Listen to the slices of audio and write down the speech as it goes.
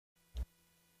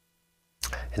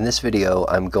In this video,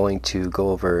 I'm going to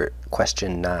go over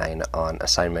question 9 on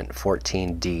assignment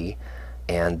 14D,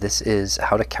 and this is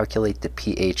how to calculate the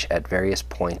pH at various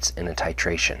points in a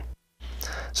titration.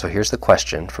 So here's the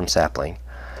question from Sapling.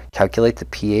 Calculate the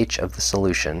pH of the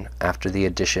solution after the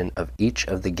addition of each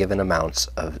of the given amounts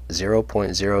of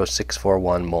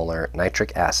 0.0641 molar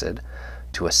nitric acid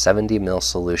to a 70 ml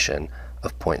solution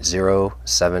of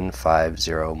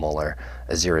 0.0750 molar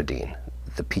aziridine.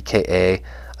 The pKa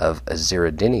of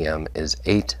aziridinium is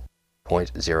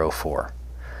 8.04.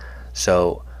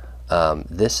 So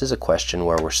this is a question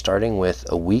where we're starting with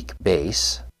a weak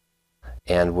base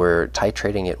and we're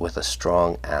titrating it with a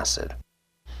strong acid.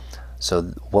 So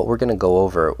what we're going to go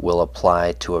over will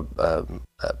apply to a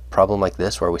problem like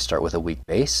this where we start with a weak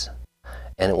base,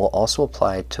 and it will also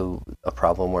apply to a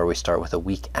problem where we start with a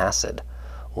weak acid.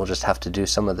 We'll just have to do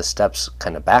some of the steps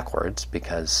kind of backwards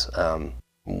because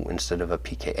instead of a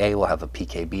pKa, we'll have a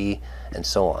pKb, and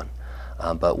so on.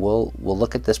 But we'll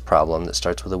look at this problem that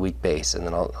starts with a weak base, and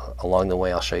then along the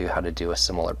way I'll show you how to do a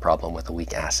similar problem with a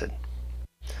weak acid.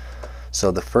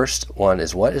 So the first one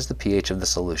is, what is the pH of the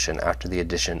solution after the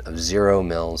addition of 0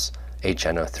 mL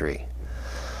HNO3?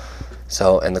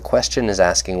 So, and the question is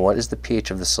asking, what is the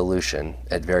pH of the solution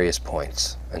at various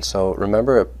points? And so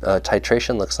remember,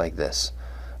 titration looks like this.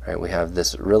 Right? We have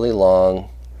this really long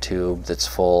tube that's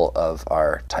full of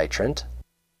our titrant,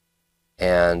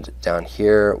 and down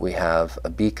here we have a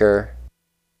beaker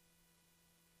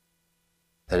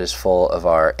that is full of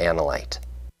our analyte.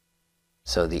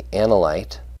 So the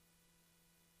analyte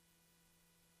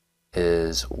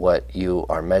is what you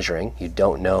are measuring. You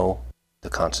don't know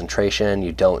the concentration,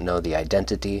 you don't know the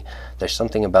identity. There's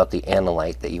something about the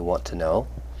analyte that you want to know.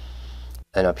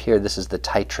 And up here, this is the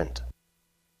titrant.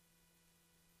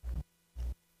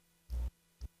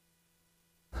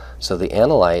 So the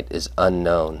analyte is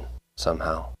unknown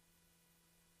somehow.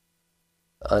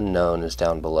 Unknown is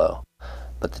down below.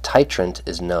 But the titrant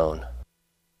is known.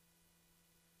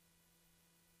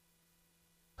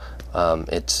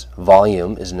 Its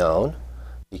volume is known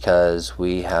because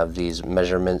we have these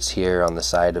measurements here on the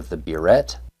side of the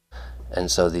burette.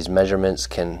 And so these measurements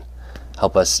can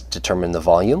help us determine the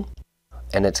volume.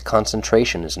 And its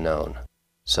concentration is known.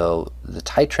 So the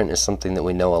titrant is something that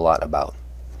we know a lot about.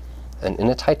 And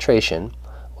in a titration,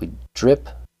 we drip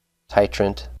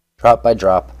titrant drop by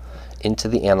drop into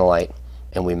the analyte,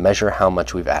 and we measure how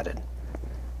much we've added.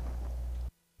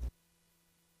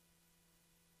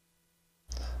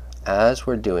 As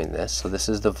we're doing this, so this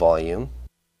is the volume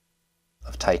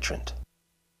of titrant.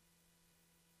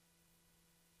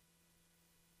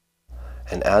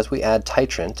 And as we add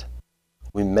titrant,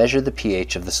 we measure the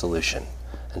pH of the solution.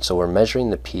 And so we're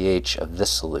measuring the pH of this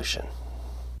solution.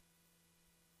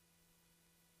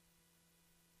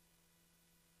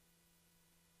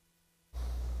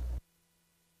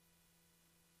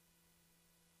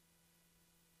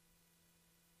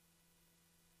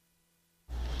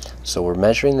 So we're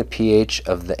measuring the pH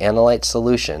of the analyte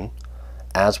solution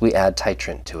as we add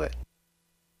titrant to it.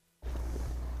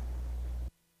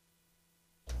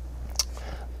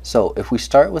 So if we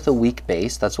start with a weak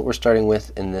base, that's what we're starting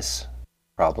with in this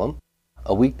problem.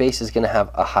 A weak base is going to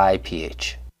have a high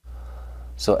pH.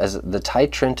 So as the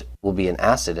titrant will be an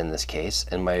acid in this case,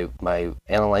 and my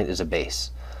analyte is a base.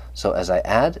 So as I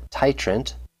add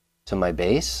titrant to my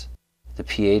base, the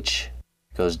pH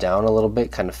goes down a little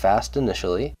bit, kind of fast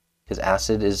initially, because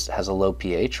acid has a low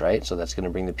pH, right? So that's going to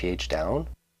bring the pH down.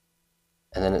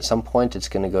 And then at some point it's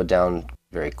going to go down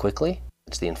very quickly.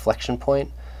 It's the inflection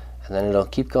point. And then it'll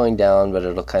keep going down, but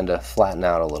it'll kind of flatten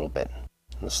out a little bit.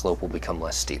 And the slope will become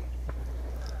less steep.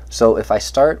 So if I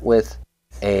start with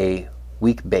a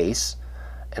weak base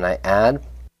and I add,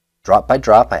 drop by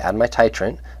drop, I add my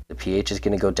titrant, the pH is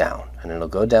going to go down. And it'll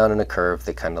go down in a curve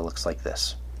that kind of looks like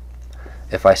this.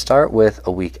 If I start with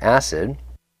a weak acid,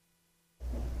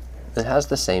 it has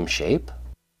the same shape,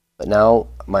 but now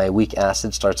my weak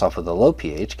acid starts off with a low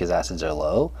pH because acids are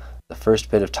low. The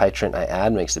first bit of titrant I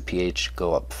add makes the pH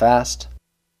go up fast,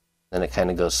 then it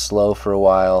kind of goes slow for a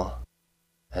while,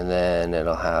 and then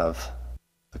it'll have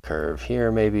a curve here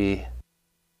maybe,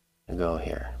 and go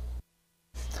here.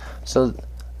 So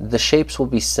the shapes will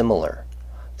be similar.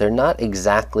 They're not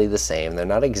exactly the same, they're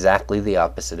not exactly the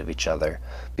opposite of each other,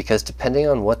 because depending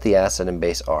on what the acid and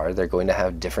base are, they're going to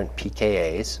have different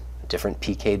pKa's, different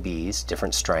pKb's,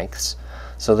 different strengths.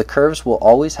 So the curves will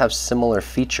always have similar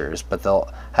features, but they'll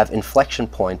have inflection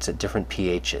points at different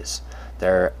pHs.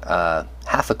 Their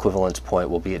half equivalence point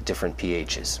will be at different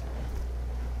pHs.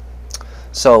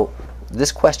 So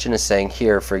this question is saying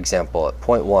here, for example, at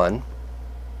point 1,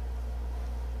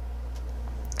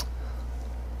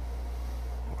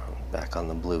 back on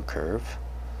the blue curve.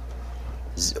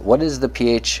 What is the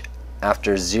pH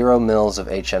after 0 mils of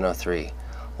HNO3?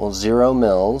 Well, 0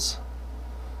 mils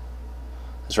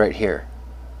is right here,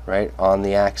 right on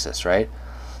the axis, right?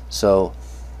 So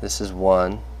this is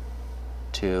 1,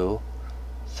 2,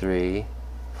 3,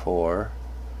 4,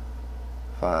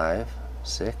 5,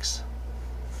 6.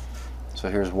 So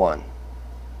here's 1.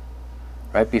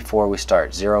 Right before we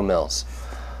start, 0 mils.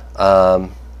 To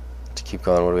keep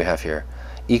going, what do we have here?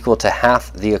 Equal to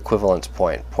half the equivalence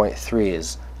point. Point 3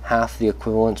 is half the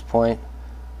equivalence point.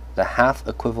 The half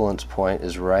equivalence point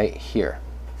is right here.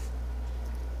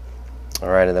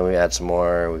 Alright, and then we add some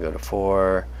more. We go to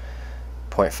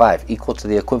 4.5, equal to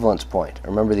the equivalence point.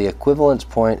 Remember, the equivalence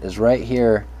point is right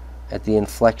here at the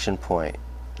inflection point,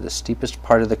 the steepest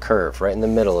part of the curve, right in the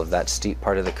middle of that steep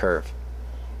part of the curve.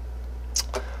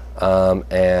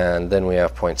 And then we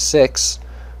have 0.6,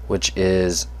 which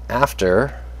is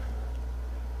after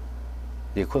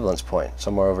the equivalence point,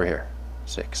 somewhere over here,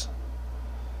 6.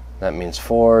 That means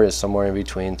 4 is somewhere in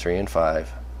between 3 and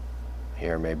 5,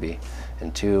 here maybe,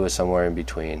 and 2 is somewhere in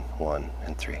between 1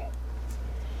 and 3.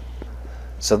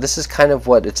 So this is kind of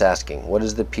what it's asking. What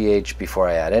is the pH before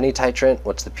I add any titrant?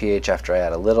 What's the pH after I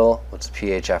add a little? What's the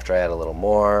pH after I add a little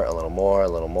more, a little more, a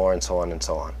little more, and so on and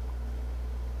so on.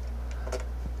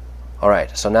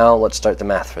 Alright, so now let's start the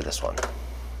math for this one.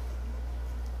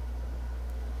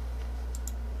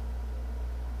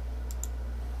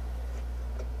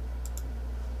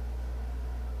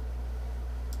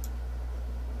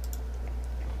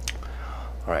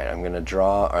 Alright, I'm going to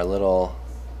draw our little,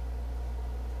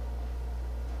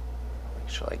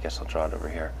 actually I guess I'll draw it over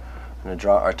here. I'm going to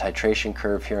draw our titration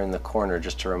curve here in the corner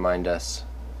just to remind us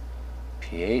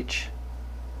pH,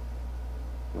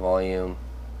 volume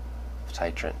of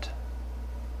titrant.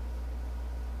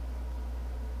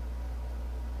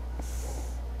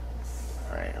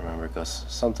 Alright, remember it goes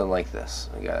something like this.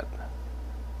 We got,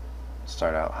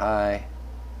 start out high,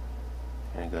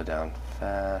 and go down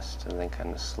fast, and then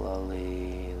kind of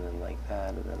slowly, and then like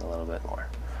that, and then a little bit more.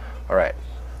 Alright.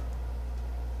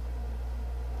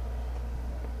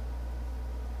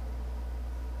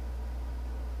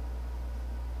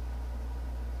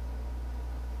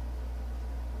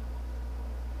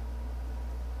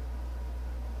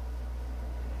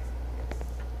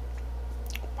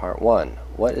 Part 1.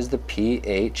 What is the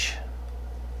pH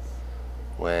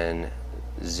when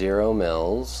 0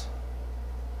 mils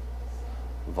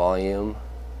volume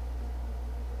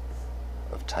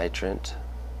of titrant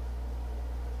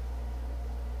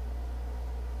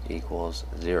equals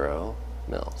 0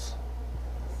 mils?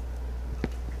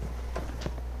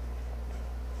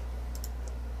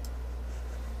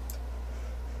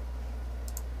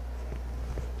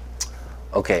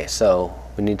 Okay, so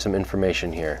we need some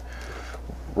information here.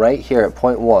 Right here at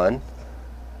point 1,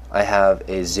 I have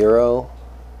a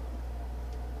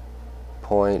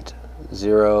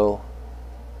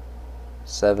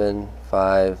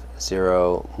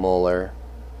 0.0750 molar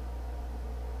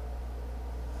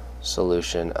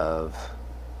solution of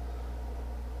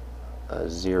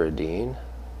aziridine,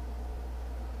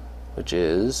 which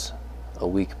is a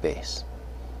weak base.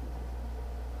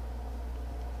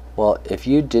 Well, if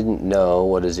you didn't know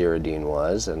what aziridine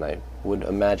was, and I would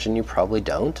imagine you probably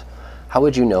don't, how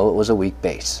would you know it was a weak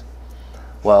base?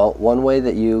 Well, one way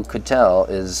that you could tell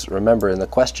is, remember in the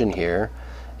question here,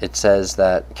 it says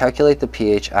that calculate the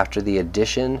pH after the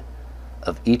addition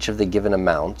of each of the given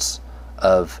amounts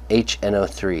of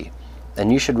HNO3.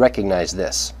 And you should recognize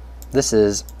this. This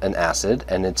is an acid,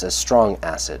 and it's a strong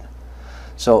acid.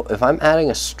 So if I'm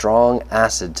adding a strong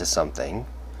acid to something,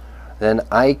 then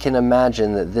I can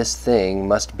imagine that this thing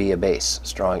must be a base.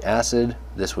 Strong acid,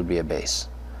 this would be a base.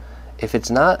 If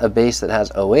it's not a base that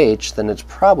has OH, then it's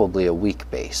probably a weak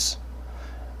base.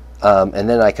 And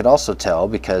then I could also tell,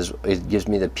 because it gives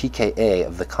me the pKa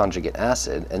of the conjugate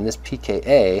acid, and this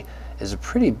pKa is a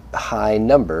pretty high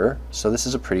number, so this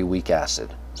is a pretty weak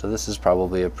acid. So this is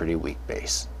probably a pretty weak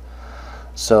base.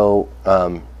 So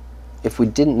if we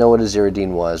didn't know what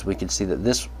aziridine was, we could see that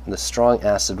the strong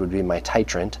acid would be my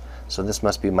titrant, so this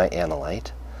must be my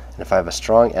analyte. And if I have a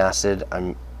strong acid,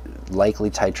 I'm likely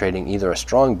titrating either a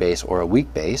strong base or a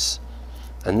weak base,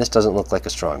 and this doesn't look like a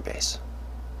strong base.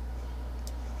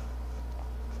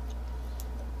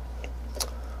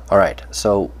 Alright,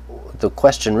 so the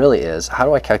question really is, how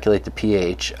do I calculate the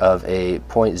pH of a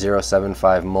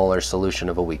 0.075 molar solution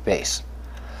of a weak base?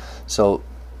 So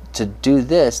to do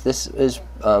this, this is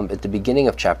at the beginning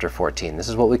of chapter 14. This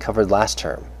is what we covered last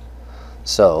term.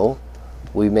 So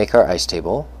we make our ice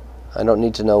table. I don't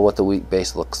need to know what the weak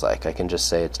base looks like. I can just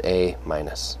say it's A-.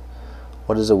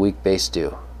 What does a weak base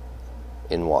do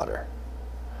in water?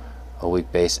 A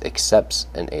weak base accepts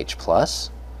an H+,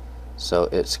 so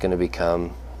it's going to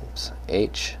become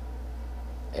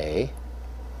HA,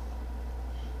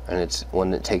 and it's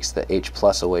when it takes the H+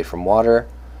 away from water,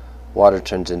 water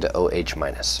turns into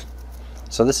OH-.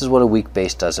 So this is what a weak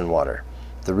base does in water.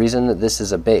 The reason that this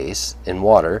is a base in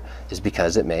water is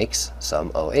because it makes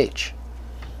some OH.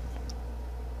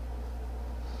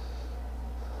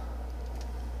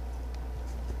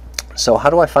 So how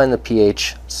do I find the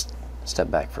pH? Step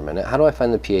back for a minute. How do I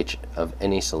find the pH of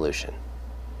any solution?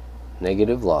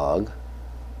 Negative log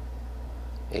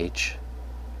H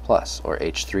plus, or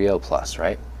H3O plus,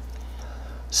 right?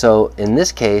 So in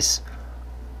this case,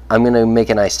 I'm going to make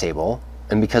an ice table,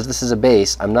 and because this is a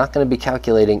base, I'm not going to be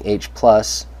calculating H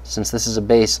plus. Since this is a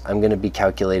base, I'm going to be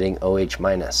calculating OH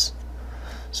minus.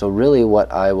 So really what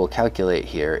I will calculate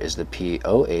here is the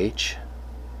POH,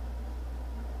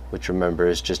 which remember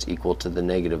is just equal to the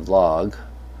negative log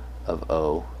of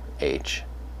OH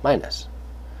minus.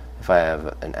 If I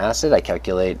have an acid, I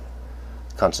calculate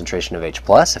concentration of H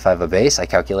plus. If I have a base, I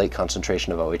calculate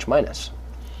concentration of OH minus.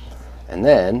 And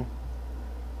then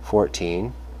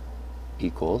 14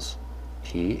 equals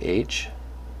pH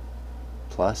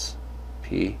plus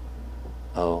POH.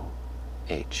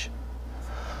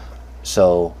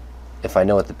 So if I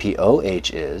know what the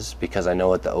POH is, because I know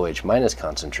what the OH minus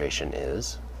concentration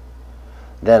is,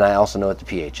 then I also know what the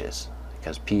pH is,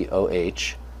 because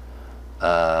POH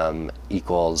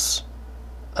equals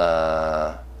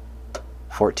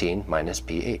 14 minus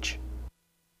pH.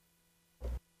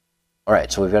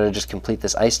 Alright, so we've got to just complete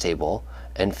this ice table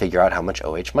and figure out how much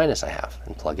OH minus I have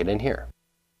and plug it in here.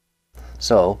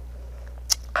 So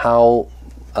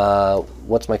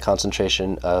what's my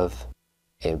concentration of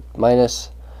A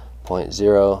minus?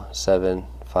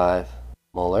 0.075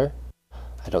 molar.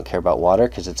 I don't care about water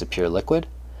because it's a pure liquid.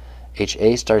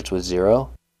 HA starts with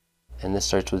 0, and this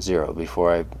starts with 0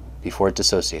 before it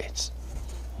dissociates.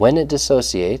 When it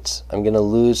dissociates, I'm going to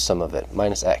lose some of it,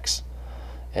 minus X.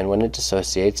 And when it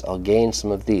dissociates, I'll gain some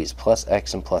of these, plus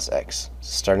X and plus X.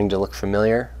 Starting to look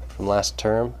familiar from last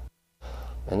term.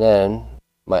 And then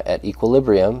at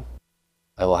equilibrium,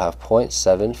 I will have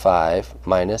 0.75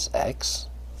 minus X.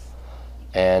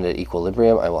 And at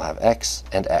equilibrium, I will have X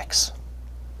and X.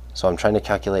 So I'm trying to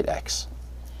calculate X.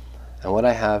 And what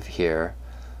I have here,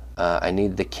 I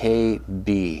need the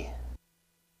KB,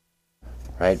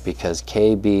 right? Because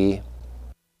KB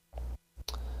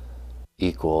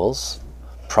equals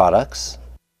products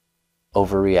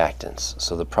over reactants.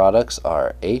 So the products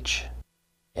are H,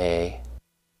 A,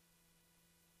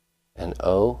 and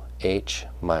OH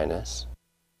minus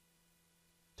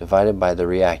divided by the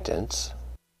reactants,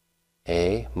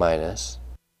 A minus,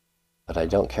 but I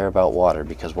don't care about water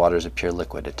because water is a pure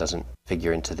liquid. It doesn't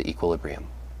figure into the equilibrium.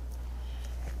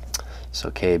 So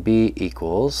KB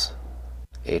equals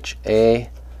HA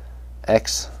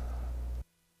X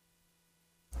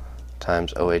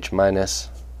times OH minus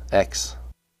X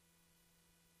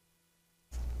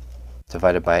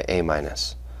divided by A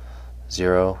minus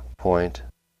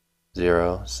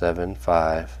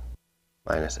 0.075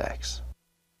 minus X.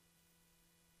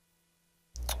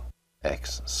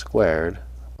 X squared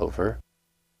over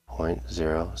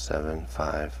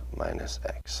 0.075 minus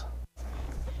X.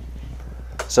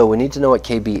 So we need to know what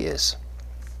KB is.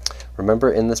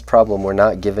 Remember, in this problem we're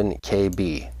not given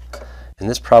KB. In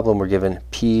this problem we're given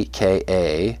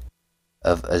pKa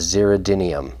of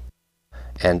aziridinium.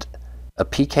 And a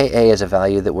pKa is a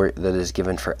value that is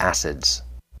given for acids.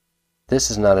 This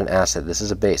is not an acid, this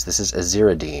is a base, this is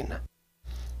aziridine.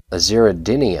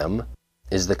 Aziridinium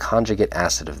is the conjugate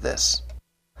acid of this.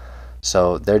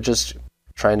 So they're just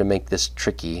trying to make this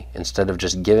tricky. Instead of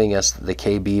just giving us the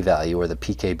Kb value or the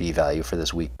pKb value for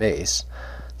this weak base,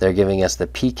 they're giving us the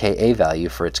pKa value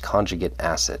for its conjugate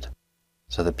acid.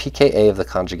 So the pKa of the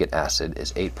conjugate acid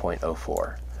is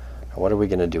 8.04. Now what are we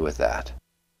going to do with that?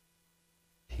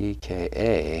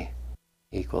 pKa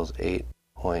equals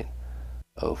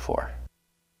 8.04.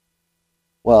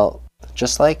 Well,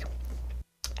 just like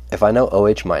if I know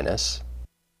OH minus,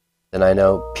 then I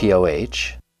know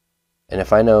POH, and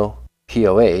if I know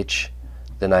POH,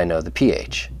 then I know the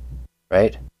pH,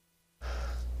 right?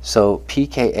 So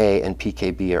pKa and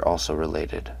pKb are also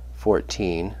related.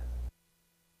 14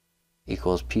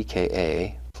 equals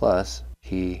pKa plus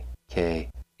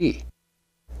pKb.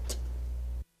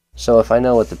 So if I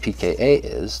know what the pKa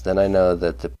is, then I know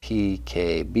that the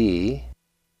pKb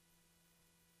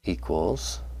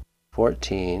equals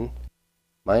 14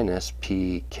 minus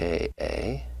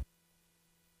pKa,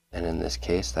 and in this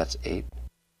case that's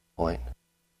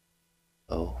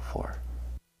 8.04.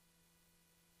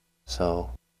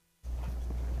 So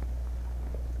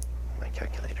my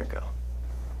calculator go?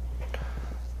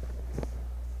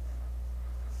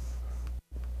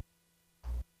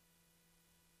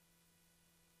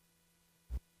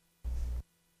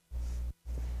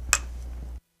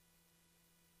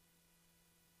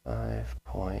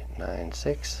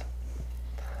 .96.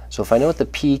 So if I know what the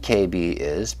pKb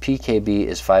is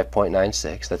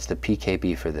 5.96. That's the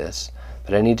pKb for this.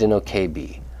 But I need to know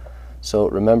Kb. So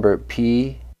remember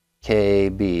pKb,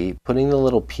 putting the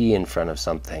little p in front of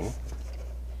something,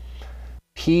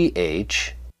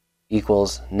 pH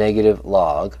equals negative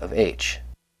log of H.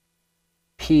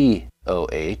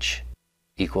 pOH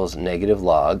equals negative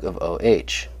log of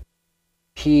OH.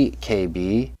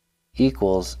 pKb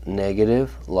equals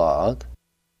negative log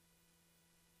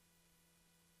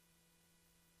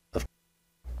of.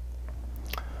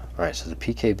 Alright, so the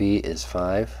pKb is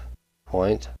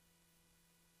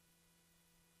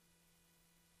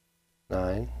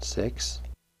 5.96.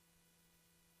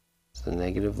 It's the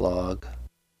negative log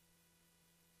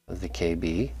of the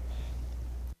Kb.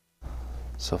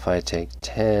 So if I take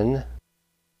 10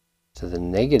 to the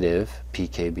negative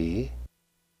pKb,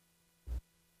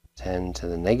 10 to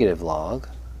the negative log,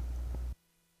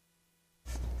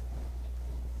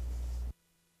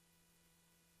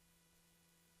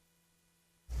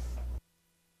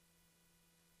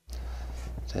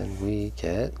 then we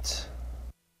get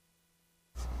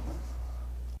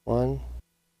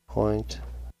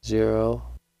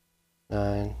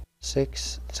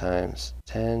 1.096 times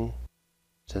 10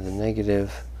 to the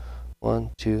negative 1,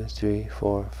 2, 3,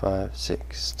 4, 5,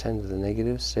 6. 10 to the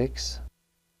negative 6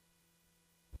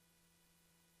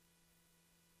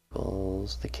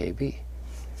 equals the Kb.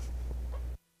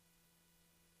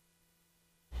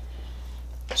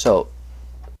 So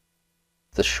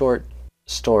the short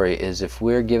story is, if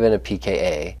we're given a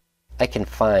pKa, I can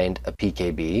find a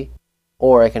pKb,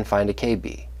 or I can find a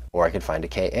Kb, or I can find a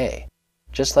Ka.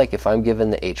 Just like if I'm given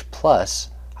the H+,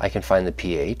 I can find the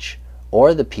pH,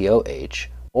 or the pOH,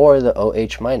 or the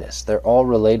OH-. They're all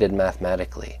related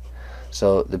mathematically.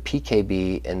 So the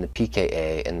pKb and the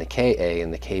pKa and the Ka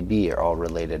and the Kb are all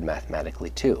related mathematically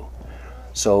too.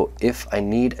 So if I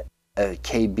need a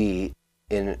Kb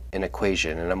in an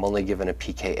equation and I'm only given a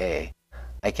pKa,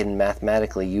 I can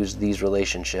mathematically use these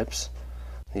relationships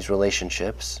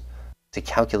to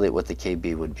calculate what the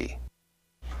Kb would be.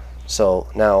 So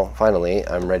now, finally,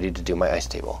 I'm ready to do my ice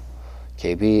table.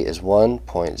 Kb is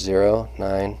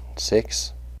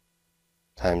 1.096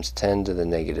 times 10 to the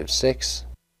negative 6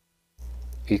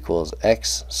 equals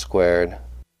x squared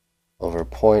over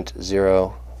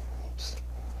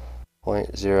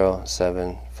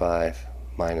 0.075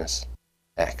 minus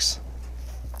x.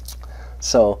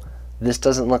 So this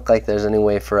doesn't look like there's any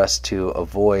way for us to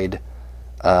avoid,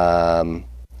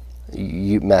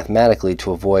 mathematically,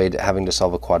 to avoid having to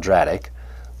solve a quadratic.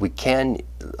 We can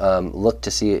look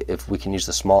to see if we can use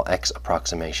the small x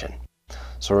approximation.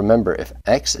 So remember, if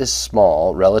x is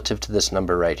small relative to this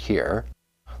number right here,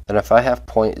 then if I have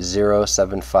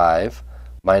 0.075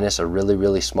 minus a really,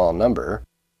 really small number,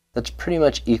 that's pretty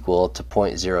much equal to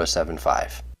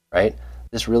 0.075, right?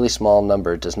 This really small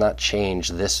number does not change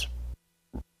this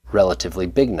relatively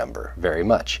big number very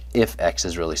much if x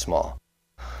is really small.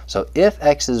 So if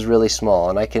x is really small,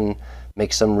 and I can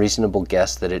make some reasonable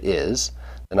guess that it is,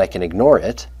 then I can ignore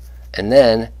it, and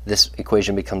then this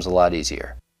equation becomes a lot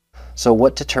easier. So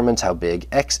what determines how big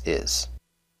x is?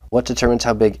 What determines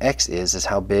how big x is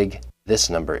how big this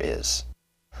number is.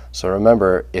 So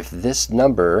remember, if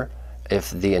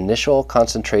the initial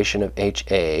concentration of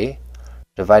HA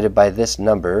divided by this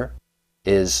number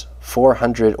is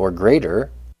 400 or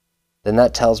greater, then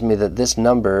that tells me that this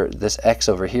number, this x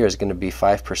over here, is going to be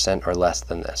 5% or less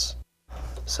than this.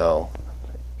 So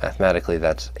mathematically,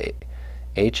 that's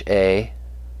HA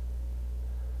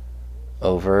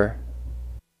over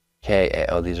Ka.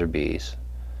 Oh, these are B's.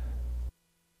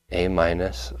 A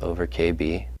minus over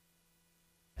Kb.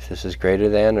 If this is greater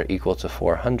than or equal to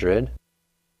 400,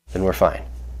 then we're fine.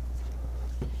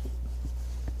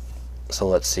 So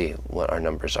let's see what our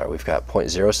numbers are. We've got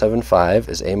 0.075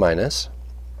 is A minus,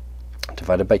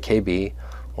 divided by Kb,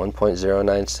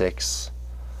 1.096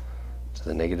 to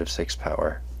the negative 6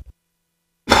 power.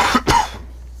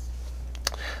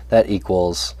 That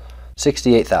equals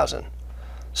 68,000.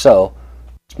 So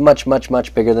it's much, much,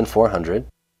 much bigger than 400.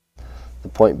 The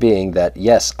point being that,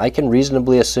 yes, I can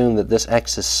reasonably assume that this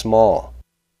x is small.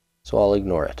 So I'll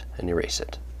ignore it and erase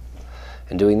it.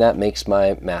 And doing that makes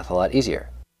my math a lot easier.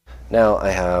 Now I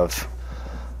have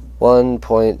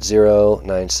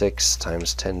 1.096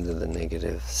 times 10 to the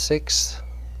negative 6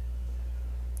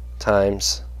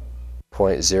 times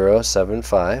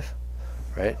 0.075,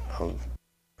 right? I'll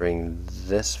bring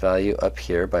this value up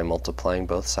here by multiplying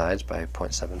both sides by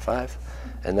 0.75,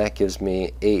 and that gives me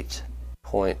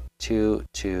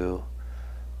 8.22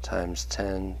 times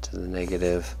 10 to the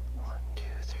negative 1, 2,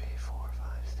 3, 4, 5,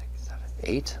 6, 7,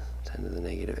 8, 10 to the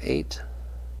negative 8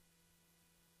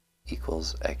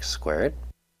 equals x squared.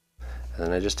 And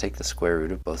then I just take the square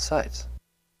root of both sides.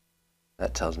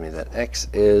 That tells me that x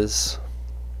is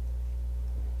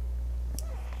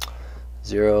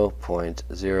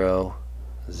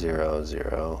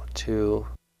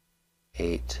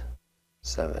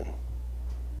 0.0000287.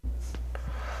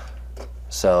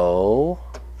 So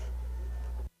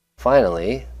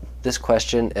finally, this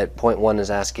question at point 1 is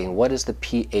asking, what is the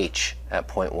pH at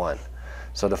point 1?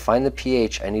 So to find the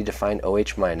pH, I need to find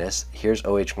OH minus. Here's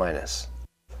OH minus.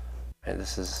 And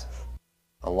this is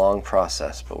a long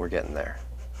process, but we're getting there.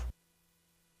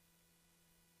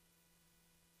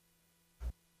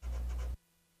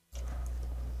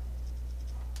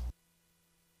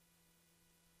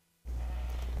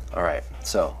 All right,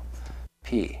 so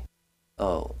POH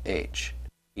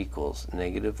equals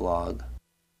negative log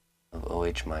of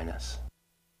OH minus.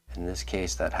 In this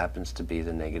case, that happens to be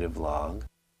the negative log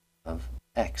of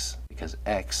X, because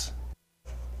X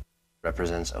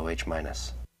represents OH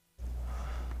minus.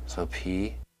 So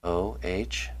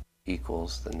POH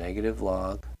equals the negative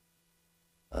log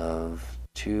of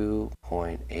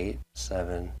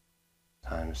 2.87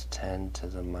 times 10 to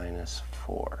the minus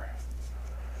 4.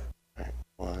 All right,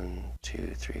 1,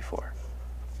 2, 3, 4.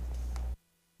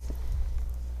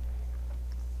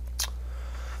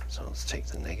 So let's take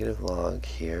the negative log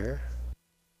here.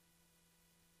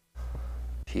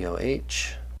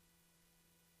 POH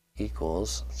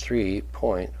equals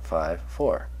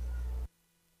 3.54.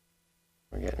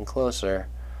 We're getting closer.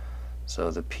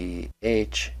 So the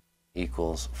pH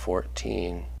equals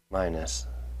 14 minus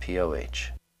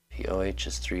POH. POH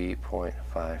is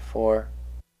 3.54.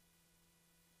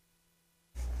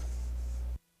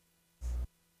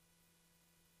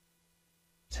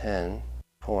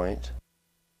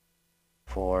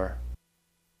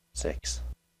 $10.46.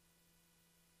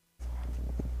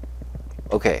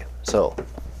 Okay, so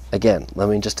again, let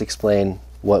me just explain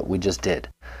what we just did.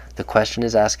 The question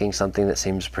is asking something that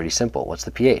seems pretty simple. What's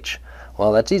the pH?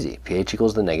 Well, that's easy. pH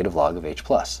equals the negative log of H+.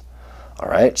 All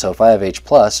right, so if I have H+,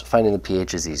 finding the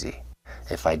pH is easy.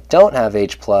 If I don't have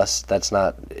H+, it's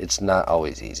not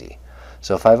always easy.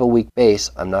 So if I have a weak base,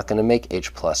 I'm not going to make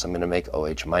H+, I'm going to make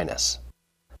OH minus.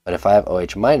 But if I have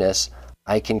OH minus,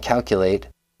 I can calculate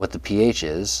what the pH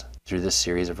is through this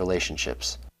series of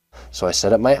relationships. So I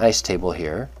set up my ICE table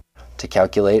here to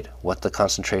calculate what the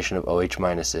concentration of OH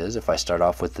minus is if I start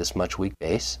off with this much weak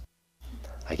base.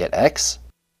 I get X,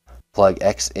 plug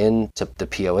X into the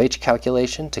POH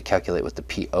calculation to calculate what the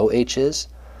POH is,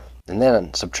 and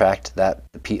then subtract the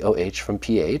POH from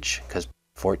pH, because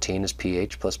 14 is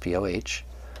pH plus POH,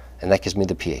 and that gives me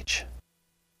the pH.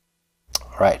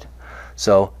 All right,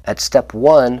 so at step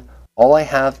 1, all I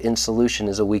have in solution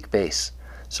is a weak base.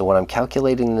 So when I'm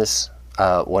calculating this,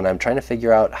 when I'm trying to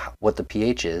figure out what the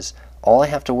pH is, all I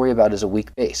have to worry about is a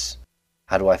weak base.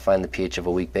 How do I find the pH of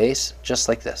a weak base? Just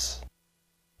like this.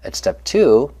 At step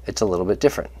 2, it's a little bit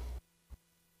different.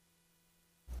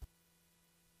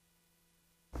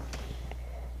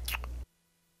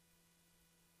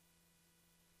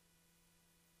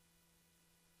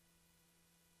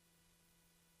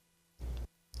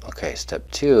 Okay, step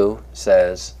 2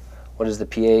 says, what is the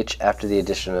pH after the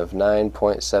addition of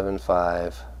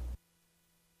 9.75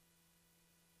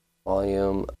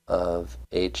 volume of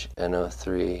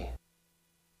HNO3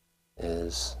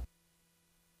 is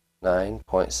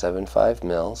 9.75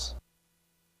 mils,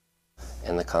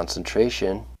 and the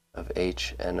concentration of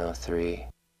HNO3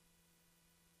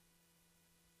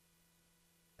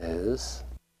 is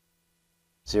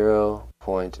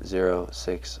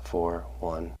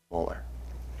 0.0641 molar.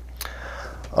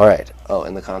 All right, oh,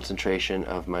 and the concentration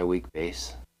of my weak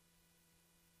base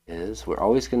is, we're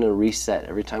always going to reset.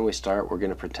 Every time we start, we're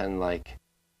going to pretend like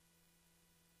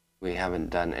we haven't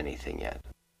done anything yet.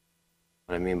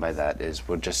 What I mean by that is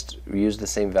we'll just use the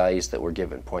same values that were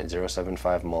given,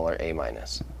 0.075 molar A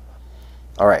minus.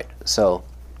 All right, so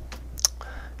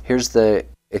here's the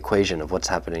equation of what's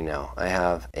happening now. I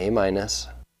have A minus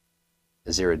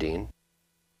aziridine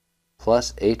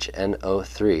plus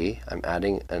HNO3. I'm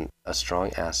adding a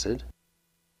strong acid,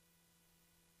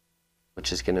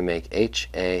 which is going to make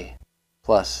HA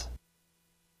plus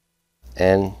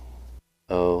NO3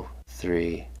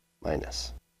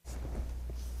 minus.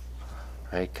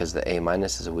 Right, because the A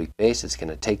minus is a weak base, it's going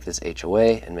to take this H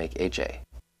away and make HA,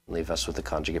 and leave us with the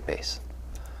conjugate base.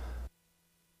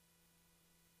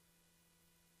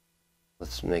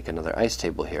 let's make another ice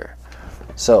table here.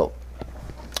 So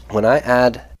when I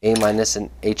add A minus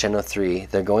and HNO3,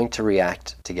 they're going to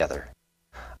react together.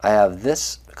 I have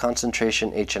this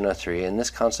concentration HNO3 and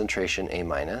this concentration A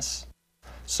minus.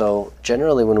 So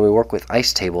generally when we work with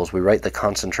ice tables, we write the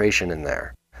concentration in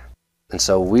there. And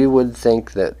so we would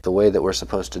think that the way that we're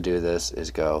supposed to do this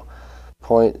is go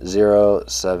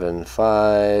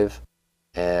 0.075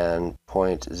 and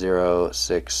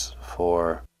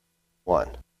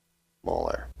 0.0641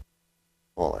 molar.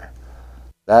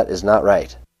 That is not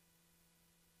right.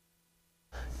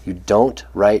 You don't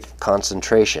write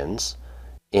concentrations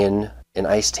in an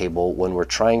ice table when we're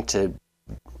trying to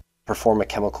perform a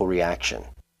chemical reaction.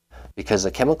 Because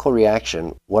a chemical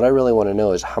reaction, what I really want to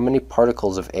know is how many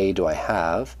particles of A do I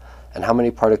have, and how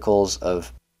many particles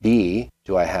of B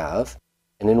do I have,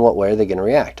 and in what way are they going to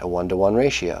react, a 1-to-1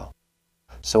 ratio.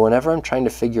 So whenever I'm trying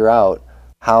to figure out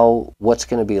what's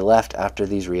going to be left after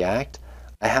these react,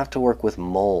 I have to work with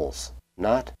moles,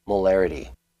 not molarity.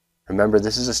 Remember,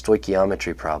 this is a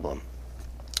stoichiometry problem.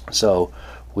 So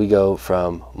we go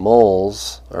from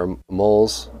moles, or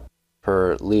moles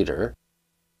per liter.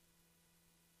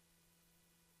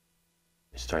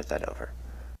 Start that over.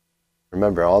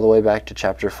 Remember, all the way back to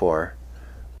chapter 4,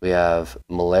 we have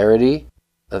molarity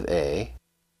of A.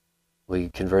 We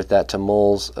convert that to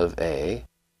moles of A.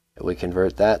 We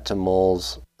convert that to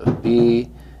moles of B,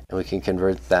 and we can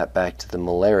convert that back to the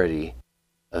molarity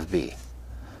of B.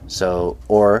 So,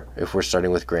 or if we're starting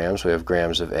with grams, we have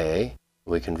grams of A.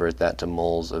 We convert that to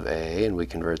moles of A, and we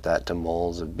convert that to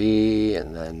moles of B,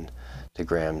 and then to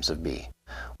grams of B.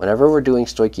 Whenever we're doing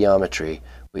stoichiometry,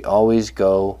 we always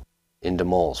go into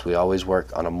moles. We always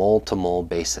work on a mole-to-mole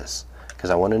basis,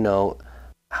 because I want to know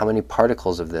how many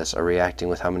particles of this are reacting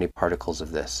with how many particles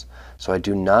of this. So I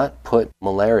do not put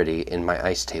molarity in my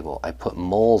ice table. I put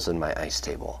moles in my ice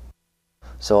table.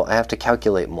 So I have to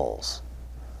calculate moles.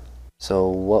 So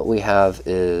what we have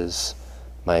is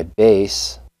my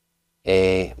base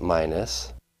A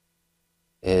minus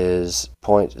is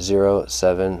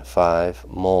 0.075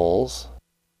 moles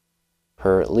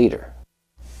per liter.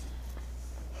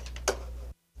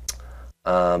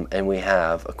 And we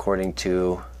have, according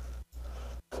to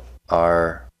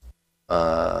our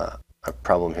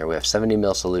problem here, we have 70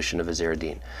 ml solution of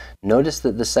aziridine. Notice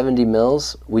that the 70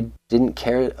 mils, we didn't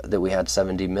care that we had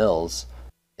 70 mils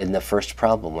in the first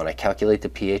problem. When I calculate the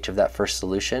pH of that first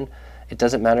solution, it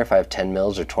doesn't matter if I have 10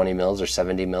 mils or 20 mils or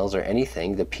 70 mils or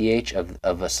anything. The pH of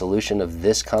a solution of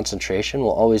this concentration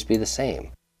will always be the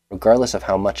same, regardless of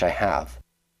how much I have.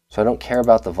 So I don't care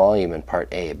about the volume in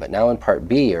part A, but now in part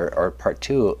B or part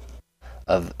 2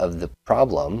 of the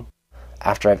problem,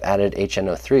 after I've added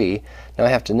HNO3, now I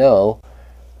have to know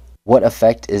what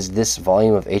effect is this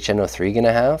volume of HNO3 going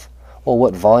to have? Well,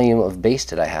 what volume of base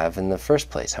did I have in the first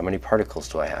place? How many particles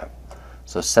do I have?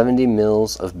 So 70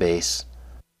 mils of base,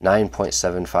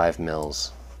 9.75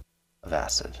 mils of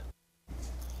acid.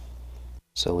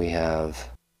 So we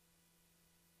have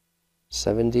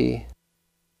 70.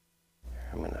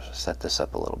 I'm going to set this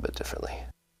up a little bit differently.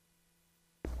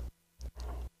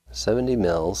 70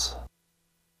 mils,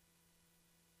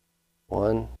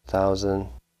 1,000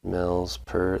 mils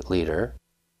per liter,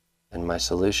 and my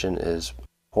solution is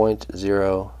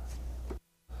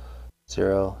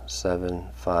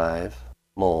 0.0075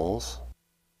 moles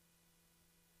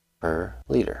per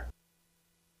liter.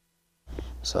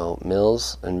 So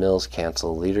mils and mils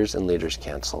cancel, liters and liters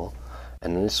cancel,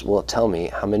 and this will tell me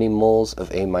how many moles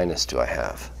of A minus do I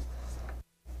have.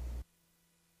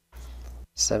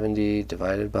 70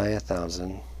 divided by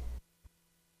 1,000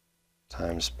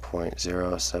 times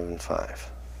 0.075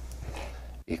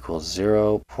 equals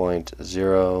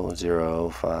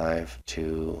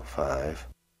 0.00525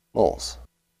 moles.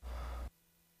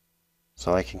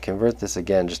 So I can convert this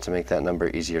again just to make that number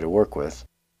easier to work with.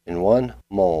 In 1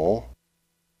 mole,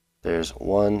 there's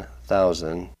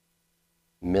 1,000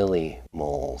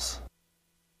 millimoles.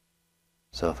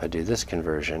 So if I do this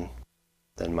conversion,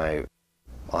 then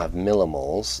I'll have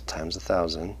millimoles times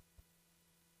 1,000,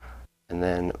 and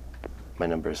then my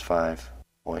number is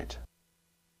 5.25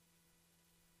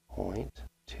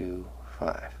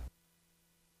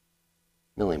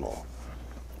 millimole.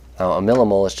 Now a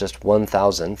millimole is just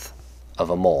 1,000th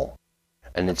of a mole,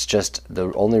 and it's just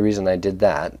the only reason I did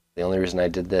that, the only reason I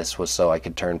did this was so I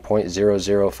could turn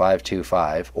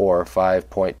 0.00525 or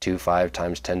 5.25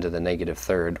 times 10 to the negative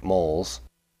third moles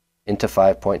into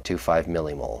 5.25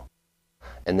 millimole.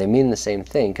 And they mean the same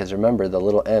thing, because remember the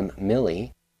little m,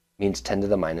 milli, means 10 to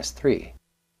the minus 3.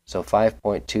 So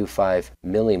 5.25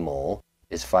 millimole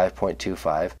is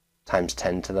 5.25 times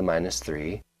 10 to the minus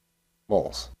 3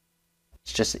 moles. It's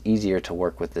It's just easier to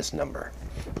work with this number.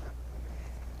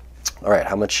 All right,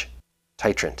 how much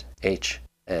titrant?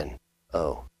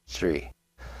 HNO3.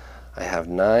 I have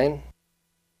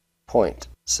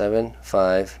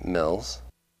 9.75 mils.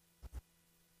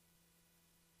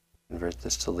 Convert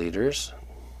this to liters.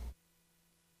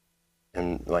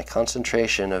 And my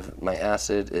concentration of my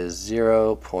acid is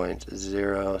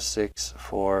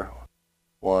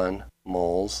 0.0641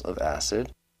 moles of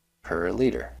acid per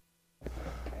liter.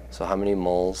 So how many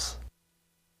moles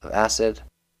of acid?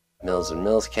 Mils and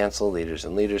mils cancel, liters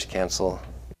and liters cancel.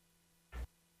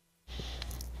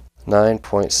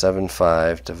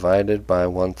 9.75 divided by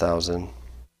 1,000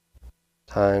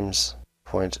 times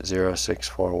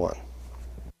 0.0641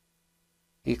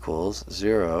 equals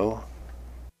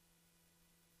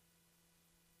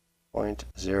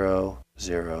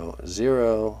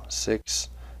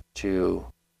 0.00062,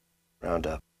 round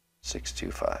up,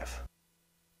 625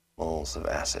 moles of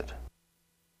acid,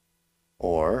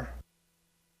 or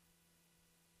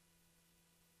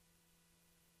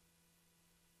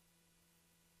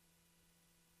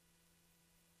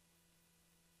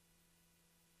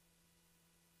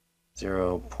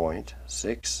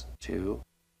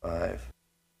 0.625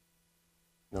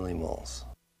 millimoles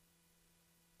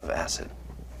of acid.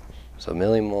 So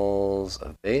millimoles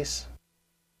of base,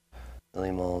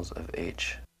 millimoles of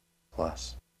H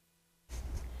plus.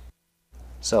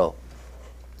 So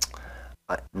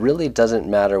it really doesn't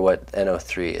matter what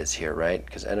NO3 is here, right?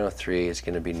 Because NO3 is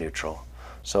going to be neutral.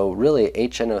 So really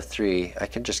HNO3, I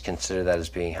can just consider that as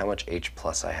being how much H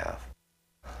plus I have.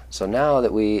 So now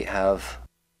that we have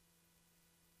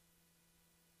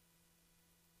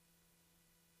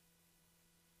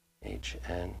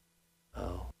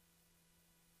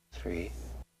HNO3.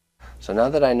 So now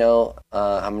that I know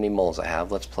how many moles I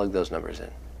have, let's plug those numbers in.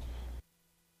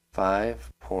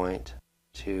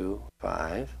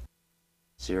 5.25,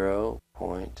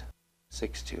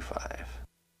 0.625,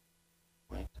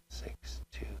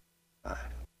 0.625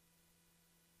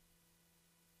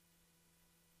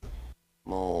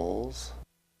 moles,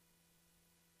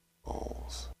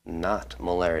 not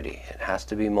molarity. It has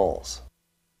to be moles.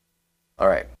 All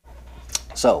right.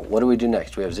 So what do we do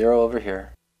next? We have 0 over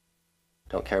here.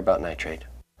 Don't care about nitrate.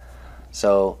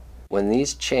 So when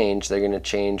these change, they're going to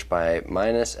change by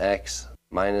minus X,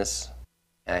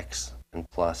 and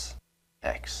plus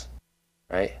X,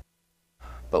 right?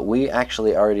 But we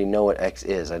actually already know what X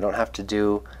is. I don't have to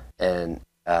do an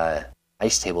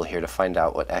ice table here to find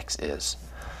out what X is.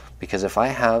 Because if I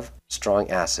have strong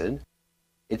acid,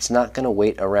 it's not going to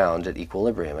wait around at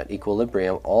equilibrium. At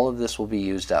equilibrium, all of this will be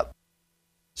used up.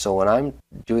 So when I'm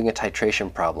doing a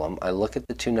titration problem, I look at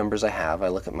the two numbers I have, I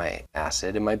look at my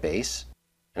acid and my base,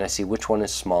 and I see which one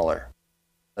is smaller.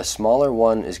 The smaller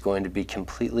one is going to be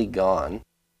completely gone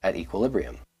at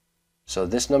equilibrium. So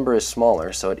this number is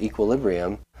smaller, so at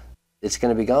equilibrium, it's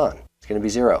going to be gone. It's going to be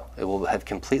 0. It will have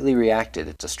completely reacted.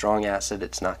 It's a strong acid.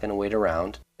 It's not going to wait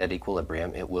around at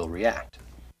equilibrium. It will react.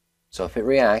 So if it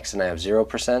reacts and I have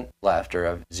 0% left, or I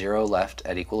have 0 left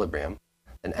at equilibrium,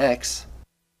 then X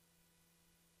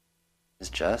is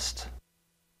just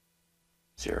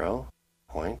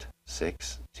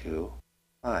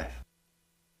 0.625.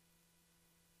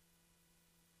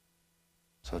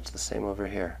 So it's the same over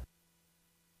here.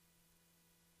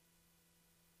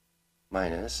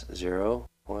 Minus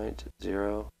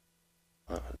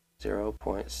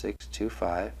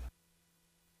 0.625,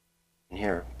 and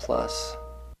here plus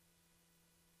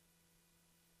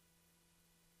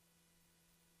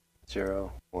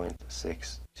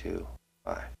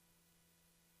 0.625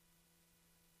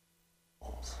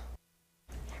 moles.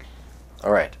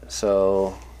 All right,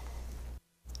 so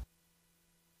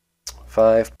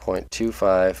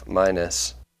 5.25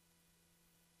 minus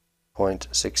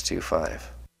 0.625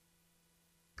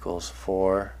 equals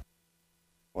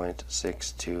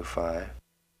 4.625,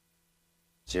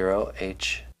 0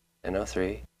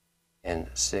 HNO3, and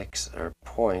 6 or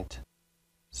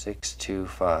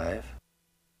 0.625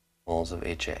 moles of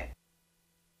HA.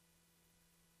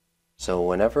 So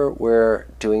whenever we're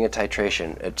doing a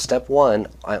titration, at step 1,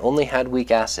 I only had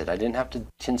weak acid. I didn't have to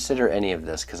consider any of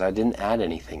this because I didn't add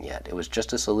anything yet. It was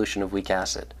just a solution of weak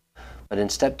acid. But in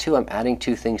step 2, I'm adding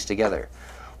two things together.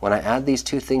 When I add these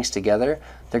two things together,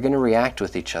 they're going to react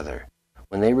with each other.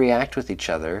 When they react with each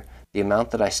other, the amount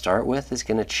that I start with is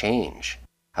going to change.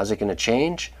 How's it going to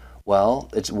change? Well,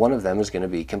 one of them is going to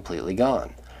be completely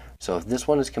gone. So if this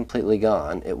one is completely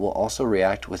gone, it will also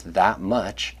react with that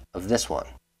much of this one.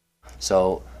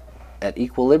 So at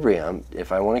equilibrium,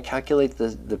 if I want to calculate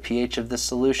the pH of this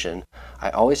solution,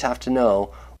 I always have to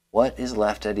know what is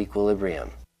left at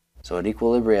equilibrium. So at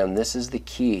equilibrium, this is the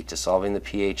key to solving the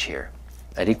pH here.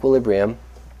 At equilibrium,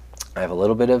 I have a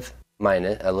little bit of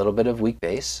weak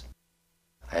base.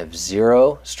 I have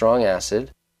 0 strong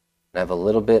acid, and I have a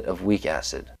little bit of weak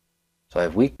acid. So I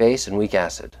have weak base and weak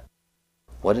acid.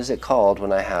 What is it called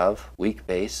when I have weak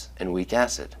base and weak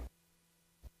acid?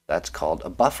 That's called a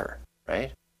buffer,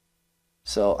 right?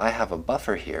 So I have a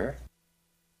buffer here.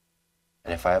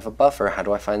 And if I have a buffer, how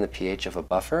do I find the pH of a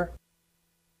buffer?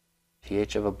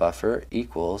 pH of a buffer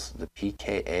equals the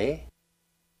pKa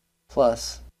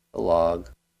plus the log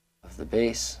of the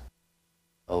base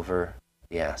over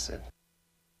the acid.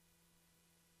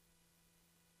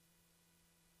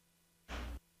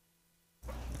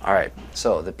 All right,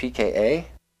 so the pKa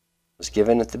was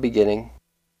given at the beginning,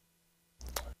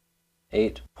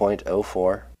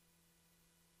 8.04,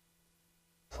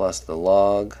 plus the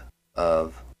log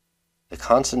of the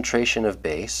concentration of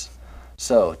base.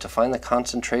 So to find the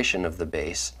concentration of the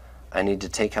base, I need to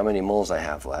take how many moles I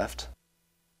have left.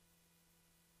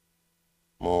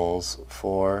 Moles,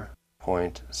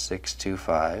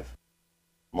 4.625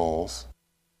 moles,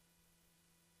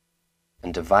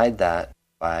 and divide that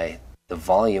by the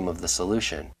volume of the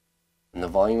solution. And the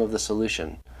volume of the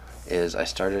solution is, I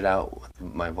started out with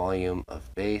my volume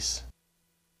of base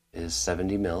is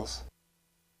 70 mils.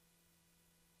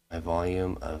 My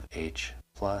volume of H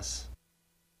plus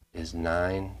is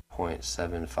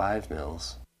 9.75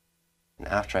 mils. And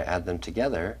after I add them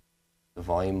together, the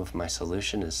volume of my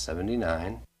solution is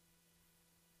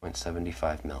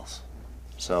 79.75 mils.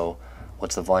 So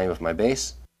what's the volume of my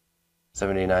base?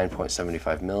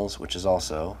 79.75 mils, which is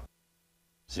also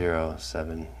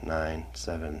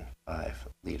 0.7975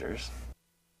 liters.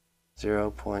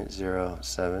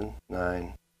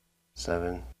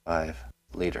 0.07975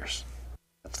 liters.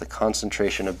 That's the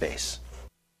concentration of base.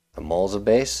 The moles of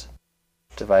base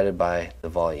divided by the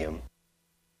volume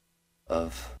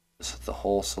of the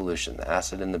whole solution. The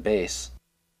acid and the base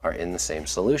are in the same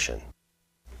solution.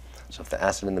 So if the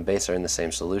acid and the base are in the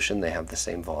same solution, they have the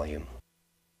same volume.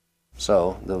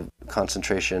 So the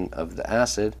concentration of the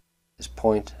acid is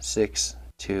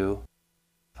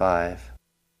 0.625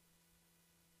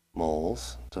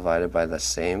 moles divided by the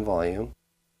same volume,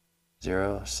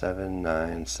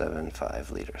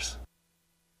 0.7975 liters.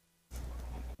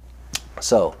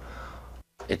 So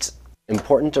it's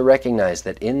important to recognize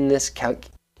that in this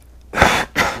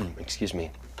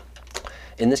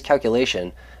in this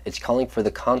calculation, it's calling for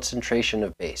the concentration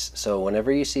of base. So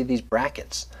whenever you see these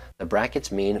brackets, the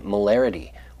brackets mean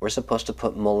molarity. We're supposed to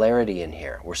put molarity in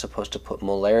here. We're supposed to put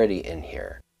molarity in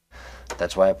here.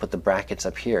 That's why I put the brackets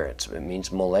up here. It means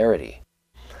molarity.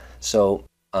 So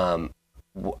I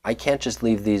can't just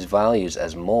leave these values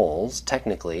as moles.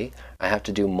 Technically, I have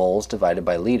to do moles divided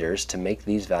by liters to make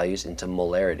these values into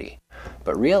molarity.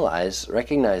 But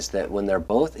recognize that when they're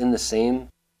both in the same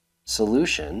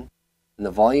solution, and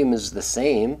the volume is the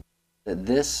same, that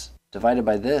this divided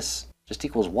by this just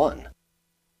equals 1.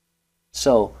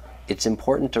 So it's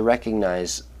important to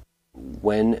recognize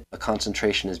when a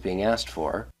concentration is being asked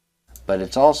for, but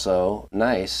it's also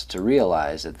nice to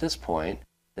realize at this point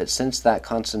that since the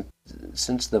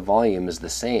volume is the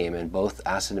same and both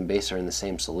acid and base are in the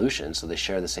same solution, so they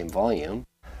share the same volume,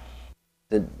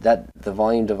 that the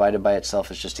volume divided by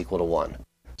itself is just equal to 1.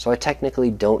 So I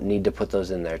technically don't need to put those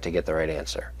in there to get the right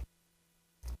answer.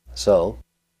 So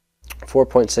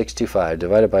 4.625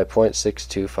 divided by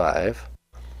 0.625,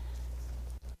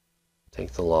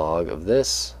 take the log of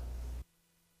this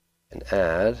and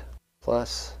add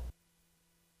plus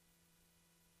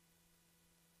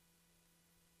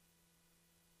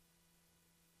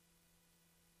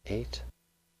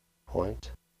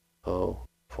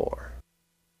 8.04.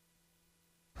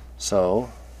 So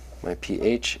my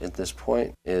pH at this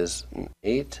point is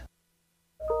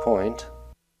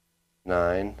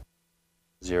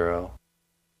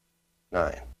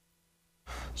 8.909.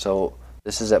 So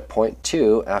this is at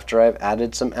 0.2 after I've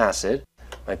added some acid.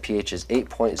 My pH is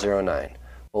 8.09.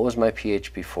 What was my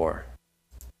pH before?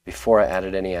 Before I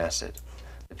added any acid.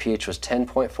 The pH was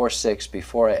 10.46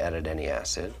 before I added any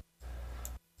acid.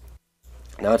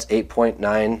 Now it's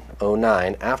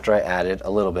 8.909 after I added a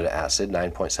little bit of acid,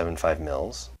 9.75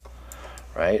 mils,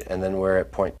 right? And then we're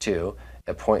at 0.2.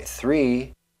 At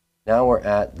 0.3, now we're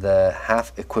at the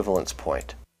half equivalence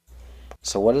point.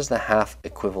 So what does the half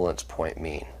equivalence point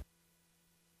mean?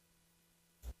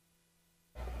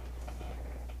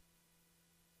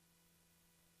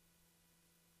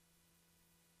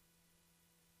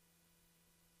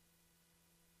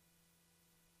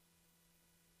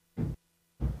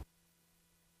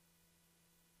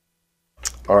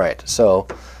 All right, so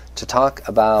to talk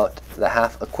about the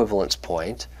half equivalence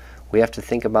point, we have to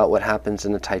think about what happens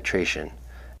in a titration.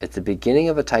 at the beginning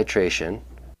of a titration,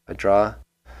 I draw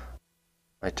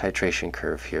my titration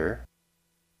curve here. I'm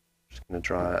just going to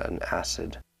draw an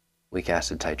weak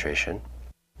acid titration.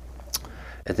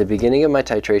 At the beginning of my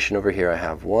titration over here, I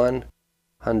have 100%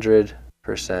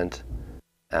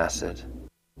 acid.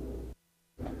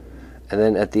 And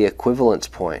then at the equivalence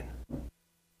point,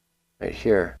 right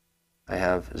here, I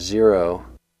have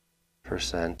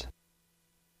 0%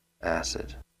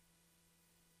 acid.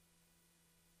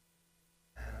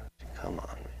 Come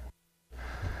on,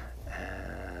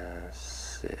 man.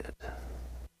 Acid.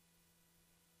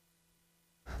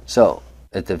 So,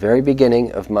 at the very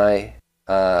beginning of my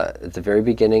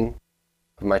titration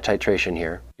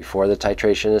here, before the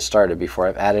titration is started, before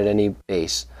I've added any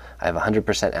base, I have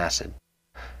 100% acid.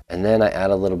 And then I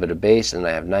add a little bit of base, and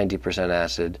I have 90%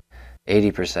 acid,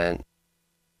 80%,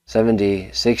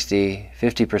 70, 60,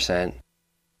 50%,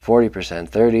 40%,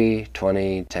 30,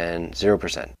 20, 10,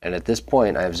 0%. And at this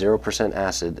point, I have 0%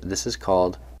 acid. This is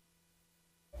called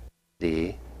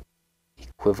the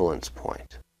equivalence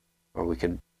point. Or we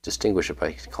could distinguish it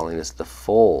by calling this the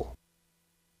full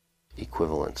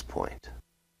equivalence point.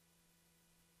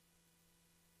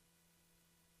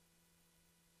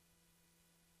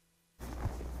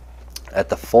 At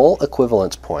the full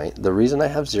equivalence point, the reason I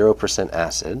have 0%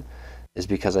 acid is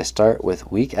because I start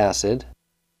with weak acid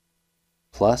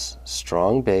plus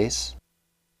strong base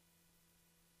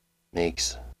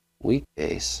makes weak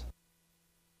base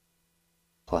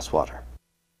plus water.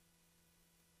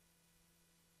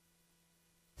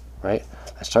 Right?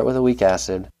 I start with a weak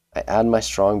acid, I add my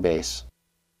strong base,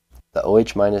 the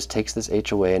OH minus takes this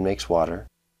H away and makes water,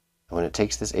 and when it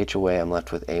takes this H away, I'm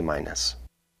left with A minus.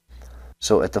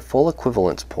 So at the full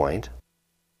equivalence point,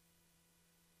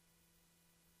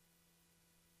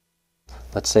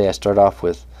 let's say I start off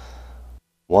with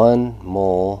 1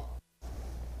 mole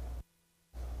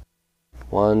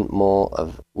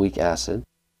of weak acid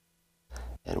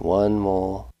and 1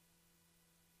 mole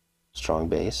strong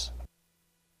base,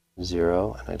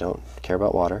 0, and I don't care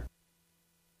about water.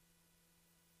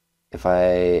 If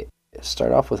I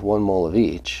start off with 1 mole of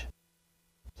each,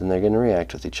 then they're going to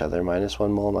react with each other, minus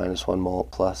 1 mole,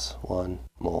 plus 1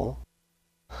 mole.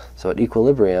 So at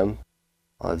equilibrium,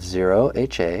 I'll have 0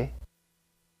 HA,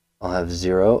 I'll have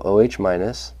 0 OH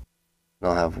minus, and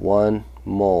I'll have 1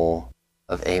 mole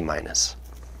of A minus.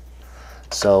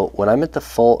 So when I'm at the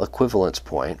full equivalence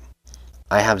point,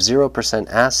 I have 0%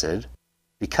 acid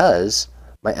because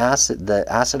the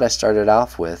acid I started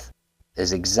off with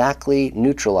is exactly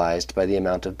neutralized by the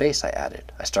amount of base I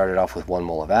added. I started off with 1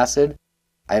 mole of acid.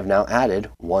 I have now added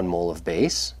 1 mole of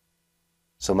base.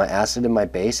 So my acid and my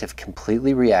base have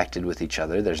completely reacted with each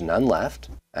other. There's none left.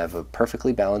 I have a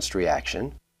perfectly balanced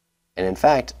reaction. And in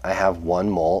fact, I have 1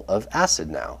 mole of acid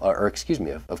now, or excuse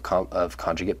me, of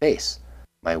conjugate base.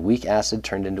 My weak acid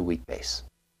turned into weak base.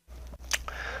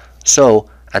 So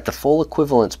at the full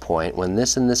equivalence point, when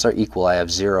this and this are equal, I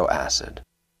have 0 acid.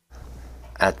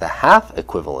 At the half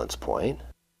equivalence point,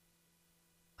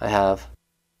 I have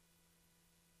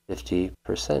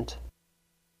 50%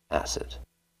 acid.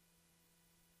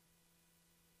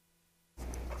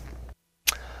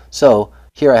 So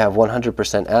here I have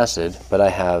 100% acid, but I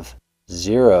have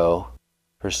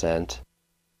 0%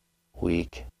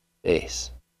 weak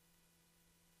base.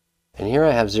 And here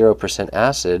I have 0%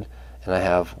 acid, and I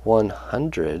have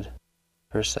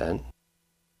 100%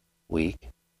 weak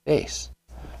base.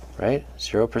 Right?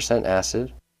 0%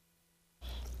 acid,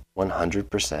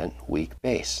 100% weak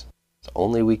base. There's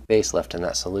only weak base left in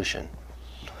that solution.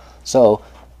 So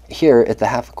here at the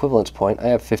half equivalence point, I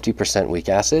have 50% weak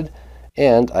acid,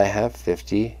 and I have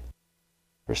 50%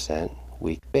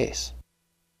 weak base.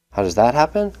 How does that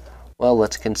happen? Well,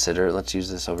 let's use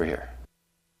this over here.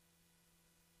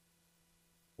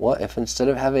 What if instead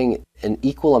of having an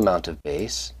equal amount of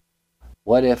base,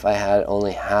 what if I had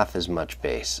only half as much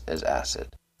base as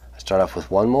acid? I start off with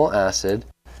 1 mole acid,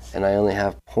 and I only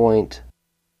have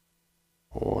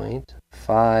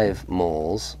 0.5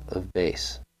 moles of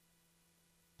base.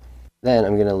 Then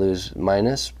I'm going to lose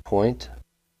minus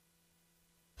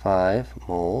 0.5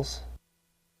 moles,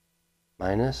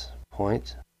 minus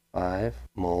 0.5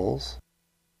 moles.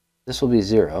 This will be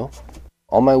 0.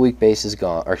 All my weak base is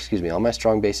gone, or excuse me, all my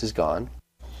strong base is gone.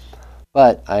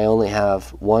 But I only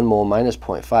have 1 mole minus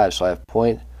 0.5, so I have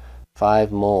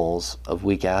 0.5 moles of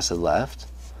weak acid left.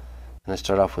 And I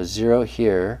start off with 0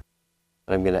 here,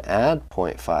 but I'm going to add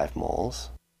 0.5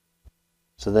 moles.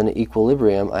 So then at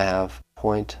equilibrium, I have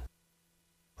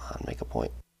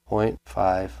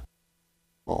 0.5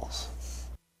 moles.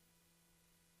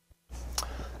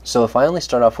 So if I only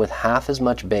start off with half as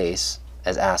much base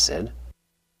as acid,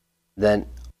 then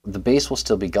the base will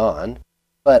still be gone,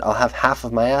 but I'll have half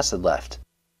of my acid left.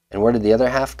 And where did the other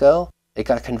half go? It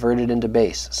got converted into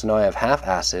base. So now I have half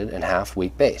acid and half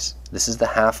weak base. This is the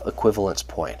half equivalence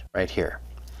point right here.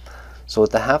 So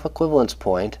with the half equivalence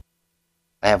point,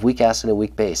 I have weak acid and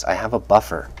weak base. I have a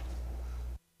buffer.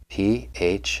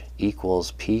 pH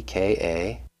equals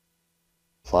pKa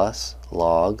plus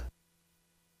log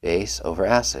base over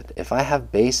acid. If I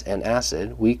have base and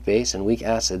acid, weak base and weak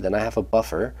acid, then I have a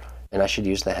buffer, and I should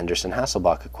use the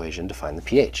Henderson-Hasselbalch equation to find the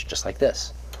pH, just like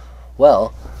this.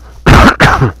 Well,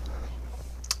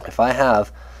 if I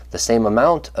have the same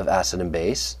amount of acid and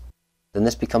base, then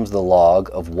this becomes the log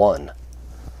of 1.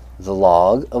 The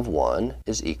log of 1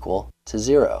 is equal to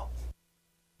 0.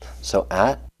 So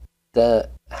at the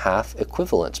half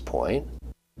equivalence point,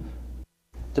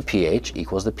 the pH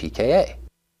equals the pKa.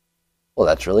 Well,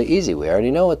 that's really easy. We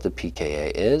already know what the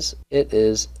pKa is. It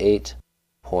is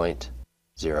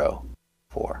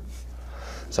 8.04.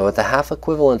 So at the half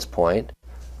equivalence point,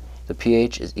 the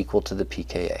pH is equal to the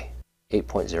pKa,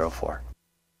 8.04.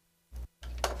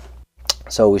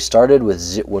 So we started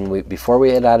with, before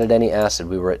we had added any acid,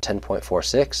 we were at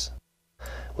 10.46.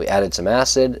 We added some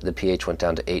acid, the pH went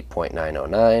down to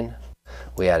 8.909.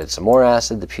 We added some more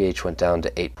acid, the pH went down to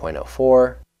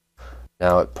 8.04.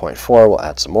 Now at 0.4, we'll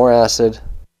add some more acid.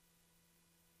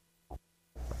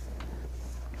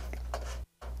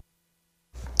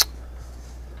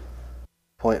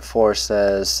 Point 4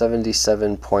 says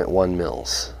 77.1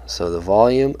 mils. So the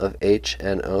volume of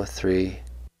HNO3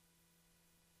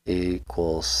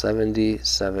 equals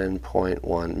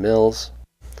 77.1 mils.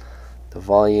 The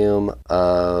volume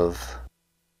of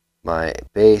my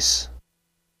base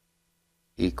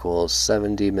equals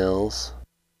 70 mils.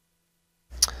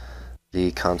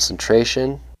 The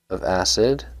concentration of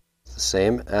acid, the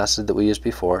same acid that we used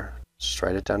before, just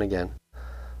write it down again,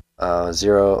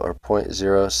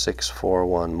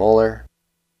 0.0641 molar.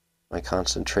 My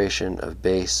concentration of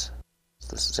base is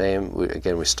the same.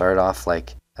 We start off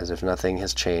like as if nothing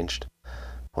has changed,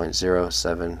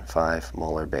 0.075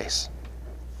 molar base.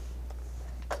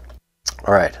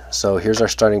 All right, so here's our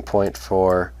starting point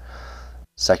for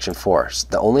section 4.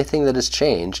 The only thing that has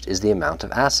changed is the amount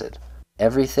of acid.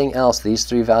 Everything else, these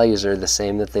three values are the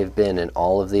same that they've been in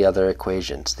all of the other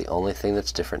equations. The only thing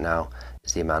that's different now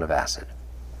is the amount of acid.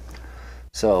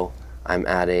 So I'm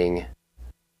adding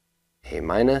A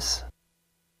minus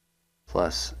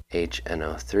plus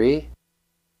HNO3,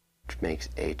 which makes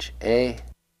HA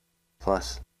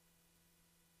plus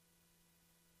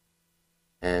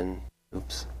NO3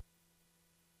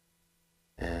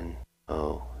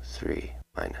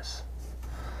 minus.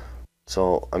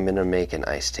 So I'm going to make an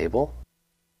ice table.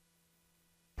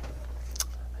 I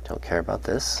don't care about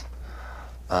this.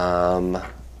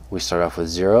 We start off with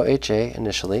 0 HA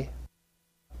initially.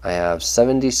 I have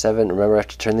 77, remember I have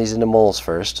to turn these into moles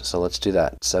first, so let's do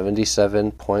that.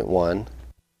 77.1,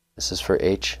 this is for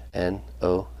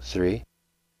HNO3.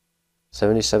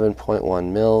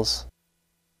 77.1 mils.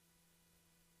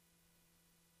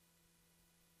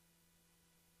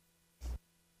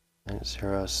 And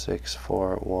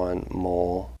 0.641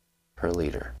 mole per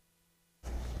liter.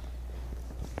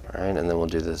 All right, and then we'll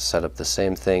do the set up the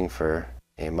same thing for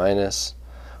A minus.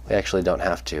 We actually don't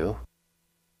have to.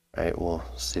 Right, we'll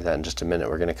see that in just a minute.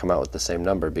 We're going to come out with the same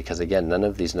number because, again, none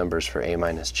of these numbers for A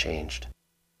minus changed.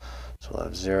 So we'll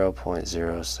have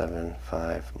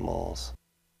 0.075 moles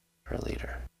per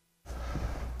liter.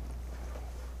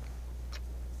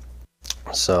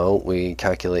 So we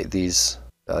calculate these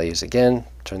values again,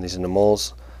 turn these into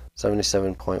moles.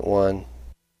 77.1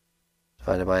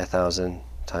 divided by 1,000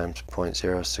 times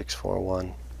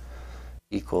 0.0641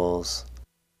 equals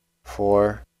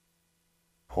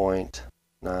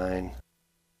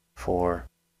 4.94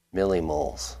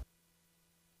 millimoles,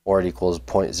 or it equals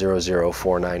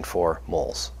 0.00494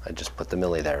 moles. I just put the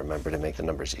milli there, remember, to make the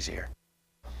numbers easier.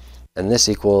 And this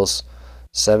equals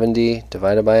 70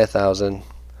 divided by 1,000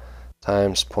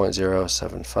 times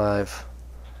 0.075.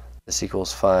 This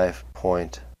equals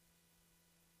 5.25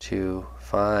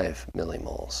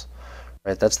 millimoles.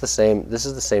 Right, that's the same. This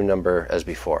is the same number as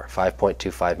before,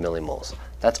 5.25 millimoles.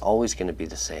 That's always going to be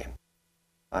the same.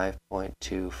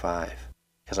 5.25,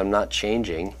 because I'm not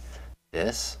changing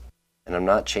this, and I'm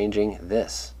not changing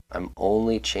this. I'm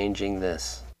only changing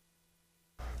this.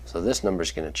 So this number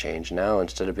is going to change now.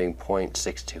 Instead of being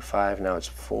 0.625, now it's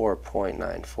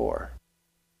 4.94.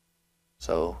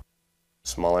 So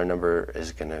smaller number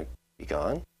is going to be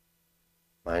gone.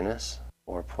 Minus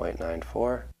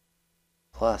 4.94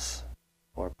 plus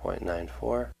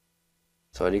 4.94.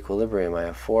 So at equilibrium, I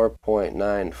have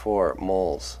 4.94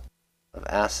 moles of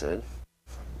acid,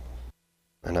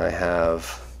 and I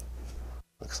have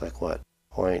looks like what?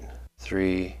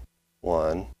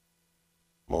 0.31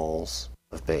 moles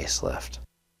of base left.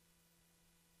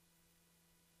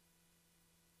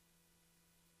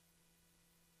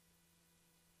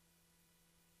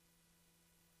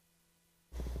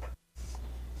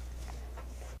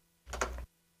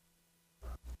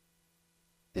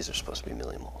 These are supposed to be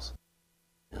millimoles.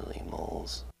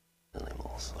 Millimoles,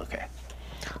 millimoles. Okay.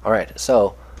 All right,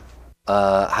 so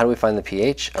how do we find the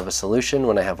pH of a solution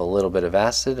when I have a little bit of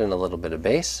acid and a little bit of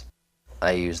base?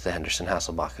 I use the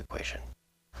Henderson-Hasselbalch equation.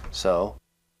 So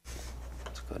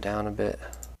let's go down a bit.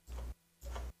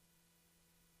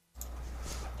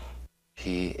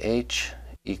 pH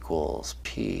equals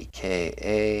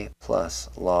pKa plus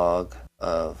log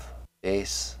of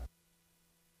base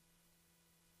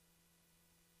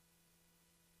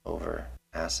over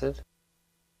acid.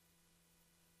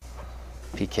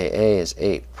 pKa is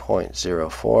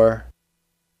 8.04.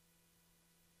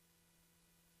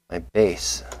 My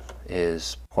base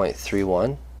is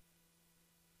 0.31.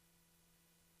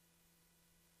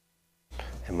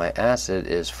 And my acid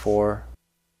is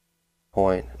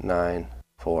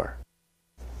 4.94.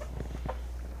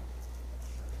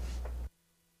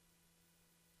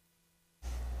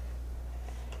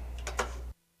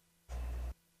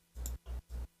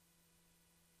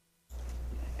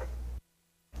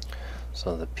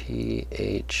 So the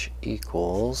pH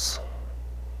equals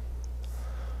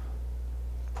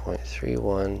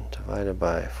 0.31 divided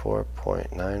by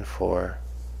 4.94.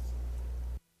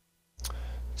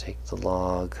 Take the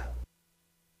log,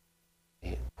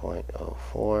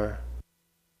 8.04.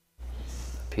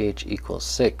 pH equals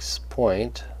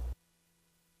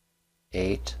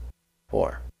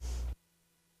 6.84.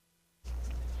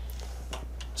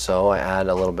 So I add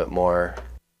a little bit more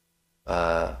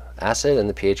acid and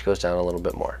the pH goes down a little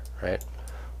bit more, right?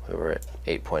 We were at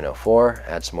 8.04,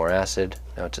 add some more acid,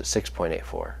 now it's at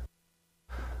 6.84.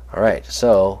 All right,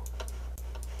 so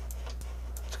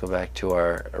let's go back to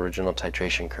our original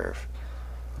titration curve.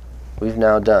 We've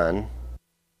now done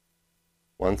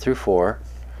 1 through 4,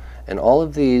 and all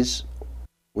of these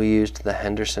we used the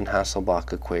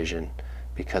Henderson-Hasselbalch equation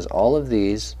because all of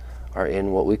these are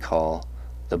in what we call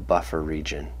the buffer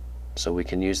region. So we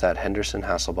can use that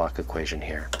Henderson-Hasselbalch equation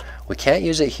here. We can't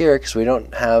use it here because we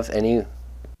don't have any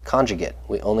conjugate.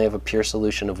 We only have a pure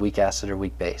solution of weak acid or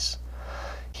weak base.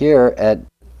 Here at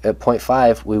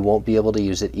 0.5, we won't be able to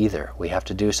use it either. We have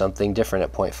to do something different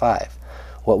at 0.5.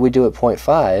 What we do at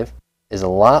 0.5 is a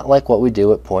lot like what we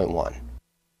do at 0.1.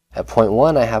 At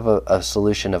 0.1, I have a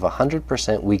solution of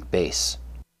 100% weak base.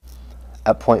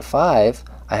 At 0.5,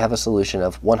 I have a solution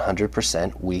of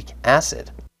 100% weak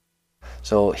acid.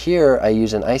 So here I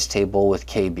use an ice table with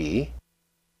Kb,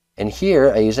 and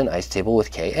here I use an ice table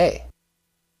with Ka.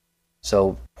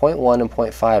 So 0.1 and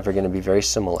 0.5 are going to be very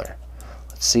similar.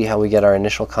 Let's see how we get our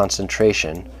initial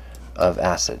concentration of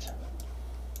acid.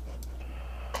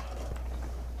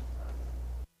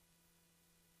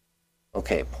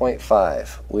 Okay,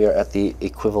 0.5. We are at the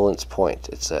equivalence point,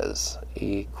 it says.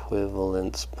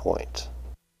 Equivalence point.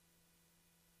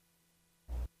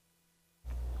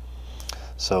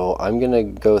 So I'm going to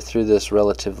go through this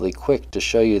relatively quick to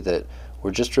show you that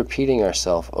we're just repeating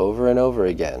ourselves over and over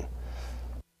again.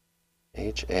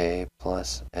 HA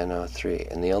plus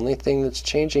NO3. And the only thing that's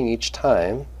changing each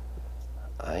time,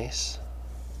 ice,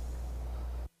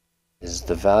 is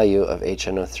the value of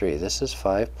HNO3. This is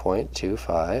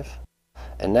 5.25.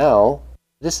 And now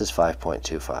this is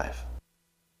 5.25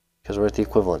 because we're at the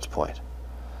equivalence point.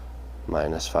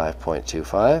 Minus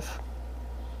 5.25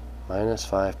 minus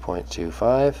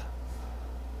 5.25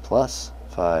 plus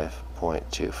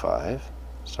 5.25.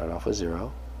 Start off with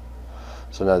 0.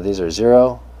 So now these are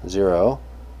 0, 0,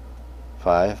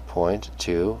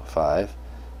 5.25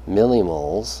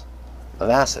 millimoles of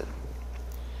acid.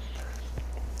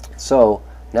 So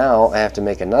now I have to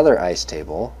make another ice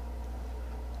table.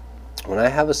 When I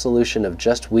have a solution of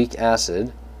just weak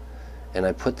acid, and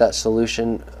I put that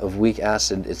solution of weak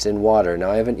acid, it's in water.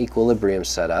 Now I have an equilibrium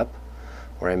set up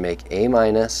where I make A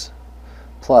minus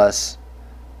plus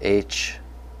H3O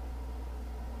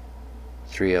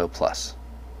plus.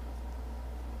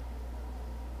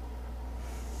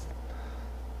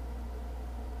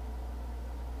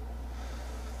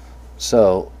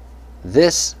 So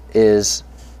this is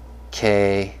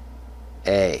Ka.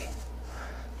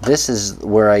 This is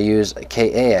where I use Ka.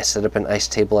 I set up an ice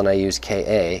table and I use Ka.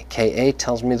 Ka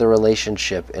tells me the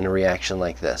relationship in a reaction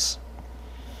like this.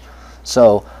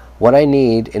 So what I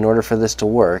need in order for this to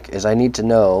work is I need to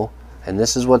know, and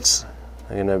this is what's,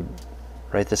 I'm going to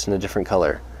write this in a different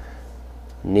color.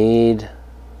 Need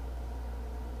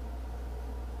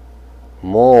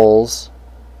moles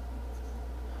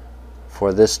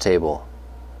for this table.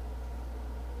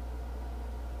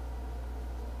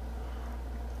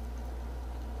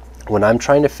 When I'm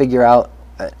trying to figure out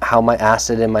how my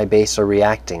acid and my base are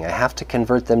reacting, I have to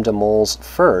convert them to moles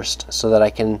first so that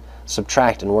I can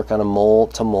subtract and work on a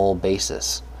mole-to-mole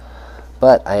basis.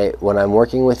 But when I'm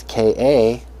working with Ka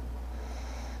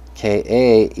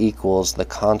equals the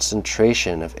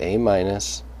concentration of A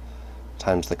minus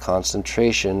times the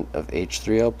concentration of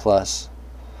H3O plus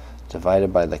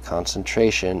divided by the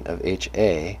concentration of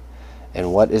HA.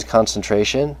 And what is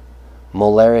concentration?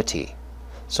 Molarity.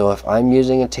 So if I'm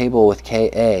using a table with Ka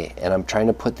and I'm trying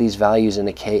to put these values in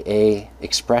a Ka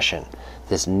expression,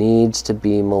 this needs to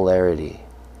be molarity.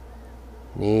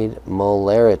 Need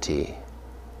molarity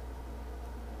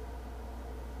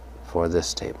for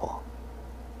this table.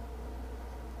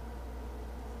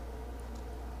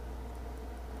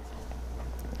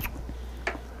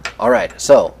 Alright,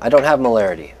 so I don't have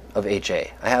molarity of HA.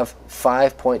 I have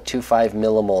 5.25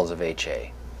 millimoles of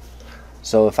HA.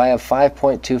 So if I have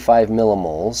 5.25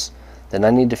 millimoles, then I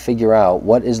need to figure out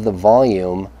what is the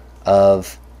volume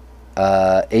of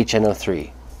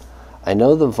HNO3. I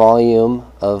know the volume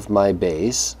of my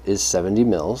base is 70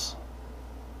 mils.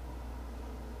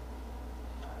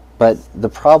 But the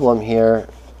problem here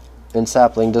in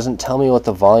sapling doesn't tell me what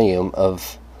the volume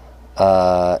of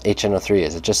HNO3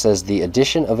 is. It just says the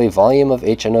addition of a volume of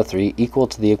HNO3 equal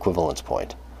to the equivalence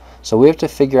point. So we have to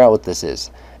figure out what this is.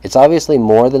 It's obviously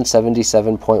more than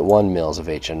 77.1 mils of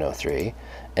HNO3,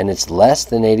 and it's less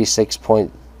than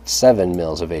 86.7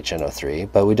 mils of HNO3,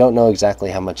 but we don't know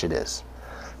exactly how much it is.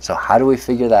 So how do we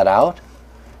figure that out?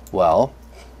 Well,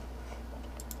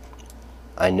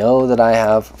 I know that I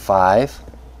have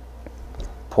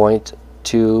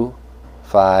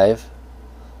 5.25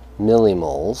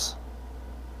 millimoles,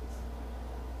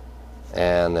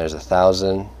 and there's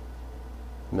 1,000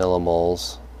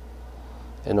 millimoles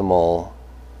in a mole,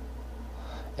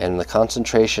 and the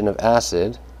concentration of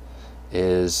acid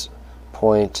is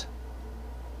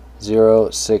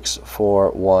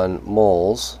 0.0641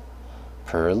 moles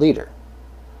per liter.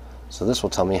 So this will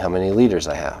tell me how many liters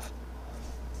I have.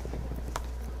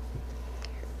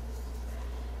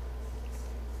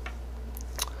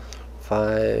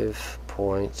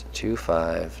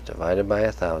 .25 divided by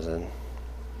 1,000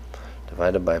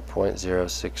 divided by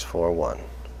 0.0641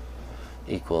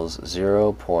 equals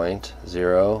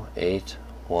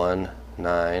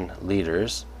 0.0819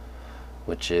 liters,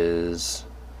 which is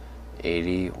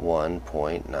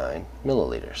 81.9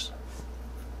 milliliters.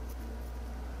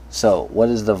 So what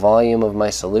is the volume of my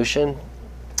solution?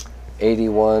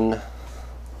 81.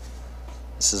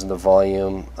 This is the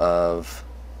volume of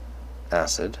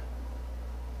acid.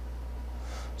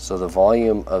 So the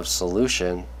volume of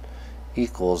solution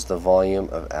equals the volume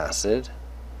of acid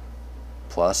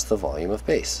plus the volume of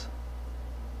base.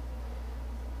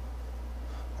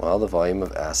 Well, the volume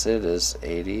of acid is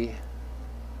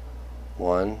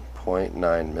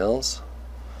 81.9 mils.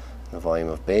 The volume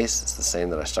of base is the same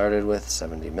that I started with,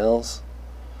 70 mils.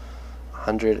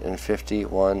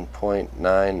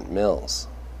 151.9 mils,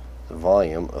 the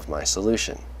volume of my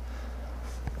solution.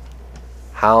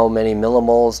 How many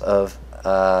millimoles of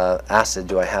acid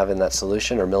do I have in that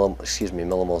solution, or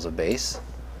millimoles of base?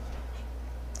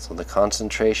 So the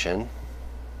concentration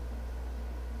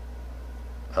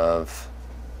of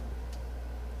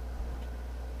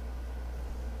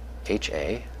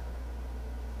HA,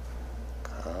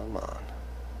 come on,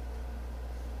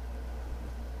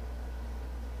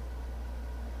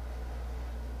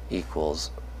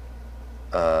 equals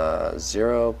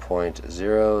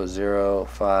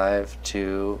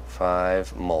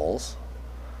 0.00525 moles,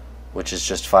 which is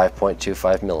just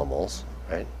 5.25 millimoles,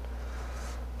 right?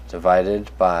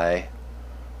 Divided by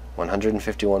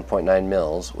 151.9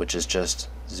 mils, which is just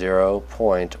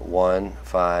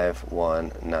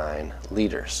 0.1519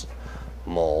 liters,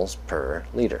 moles per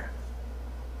liter.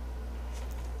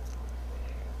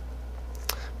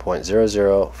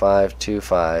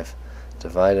 0.00525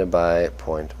 divided by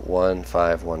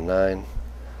 0.1519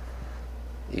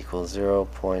 equals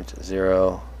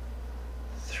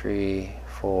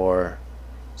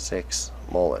 0.0346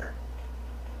 molar.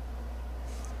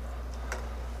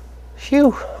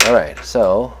 Phew! Alright,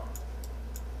 so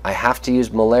I have to use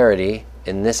molarity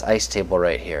in this ice table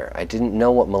right here. I didn't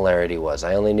know what molarity was.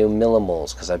 I only knew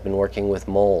millimoles because I've been working with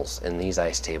moles in these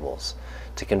ice tables.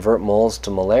 To convert moles to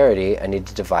molarity, I need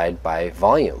to divide by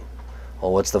volume.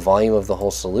 Well, what's the volume of the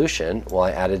whole solution? Well,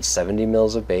 I added 70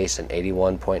 mils of base and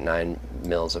 81.9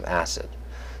 mils of acid.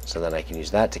 So then I can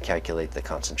use that to calculate the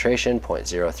concentration,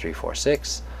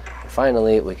 0.0346. And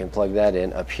finally, we can plug that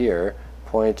in up here,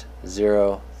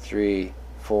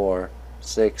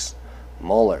 0.0346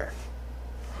 molar.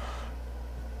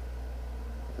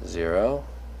 0,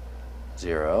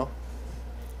 0,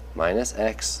 minus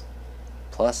x,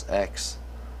 plus x,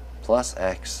 plus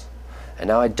x. And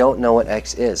now I don't know what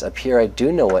x is. Up here I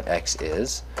do know what x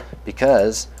is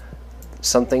because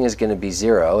something is going to be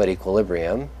 0 at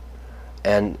equilibrium.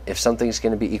 And if something's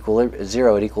going to be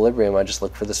 0 at equilibrium, I just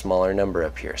look for the smaller number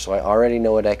up here. So I already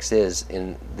know what x is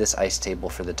in this ice table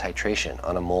for the titration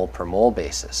on a mole per mole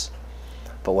basis.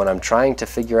 But when I'm trying to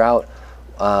figure out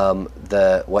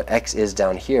what x is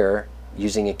down here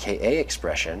using a Ka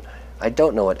expression, I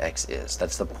don't know what x is.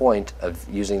 That's the point of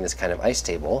using this kind of ice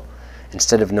table.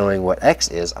 Instead of knowing what x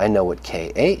is, I know what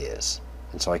Ka is.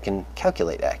 And so I can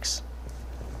calculate x.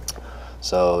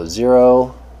 So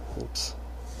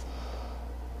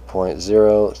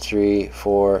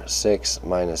 0.0346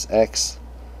 minus x,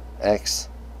 x,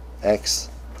 x.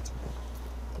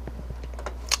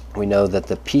 We know that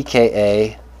the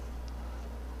pKa,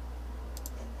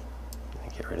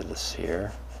 get rid of this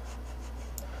here.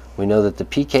 We know that the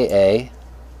pKa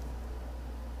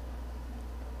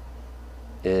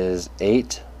is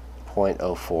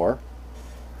 8.04.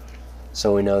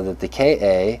 So we know that the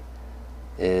Ka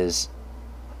is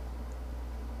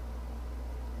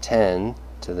 10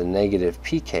 to the negative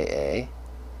pKa,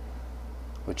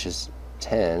 which is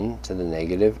 10 to the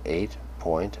negative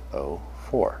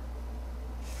 8.04.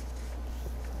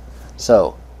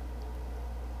 So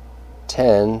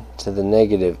 10 to the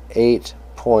negative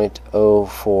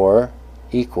 8.04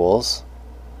 equals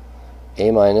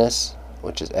A minus,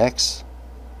 which is x,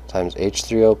 times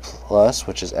H3O plus,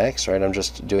 which is x, right? I'm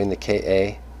just doing the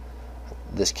Ka,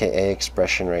 this Ka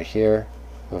expression right here,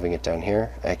 moving it down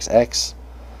here, xx,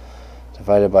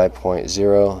 divided by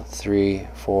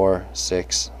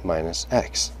 0.0346 minus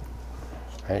x.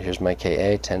 Right, here's my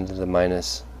Ka, 10 to the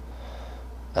minus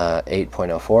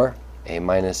 8.04. A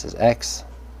minus is x,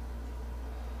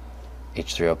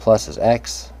 H3O plus is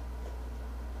x,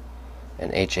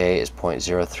 and HA is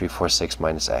 0.0346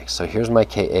 minus x. So here's my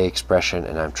Ka expression,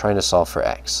 and I'm trying to solve for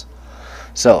x.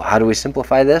 So how do we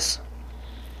simplify this?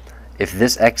 If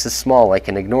this x is small, I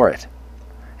can ignore it.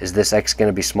 Is this x going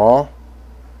to be small?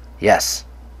 Yes,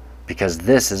 because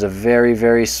this is a very,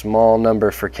 very small number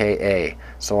for Ka.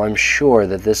 So I'm sure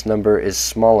that this number is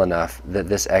small enough that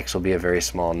this x will be a very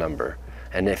small number.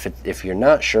 And if you're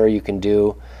not sure, you can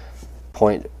do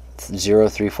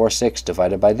 0.0346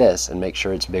 divided by this and make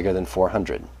sure it's bigger than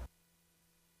 400.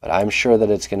 But I'm sure that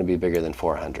it's going to be bigger than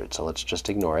 400, so let's just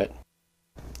ignore it.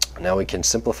 Now we can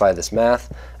simplify this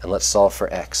math, and let's solve for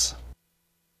x.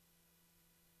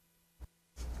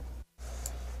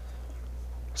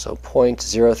 So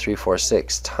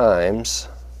 0.0346 times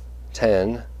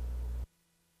 10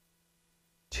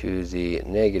 to the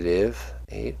negative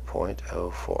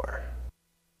 8.04.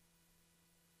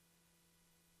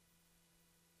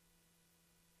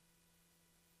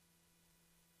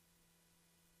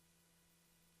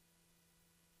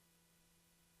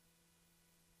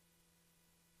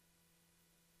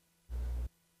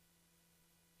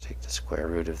 Take the square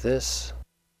root of this.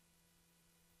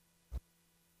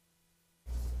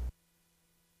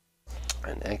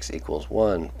 And x equals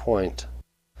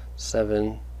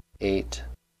 1.78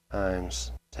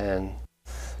 times 10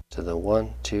 to the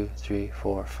 1, 2, 3,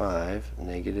 4, 5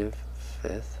 negative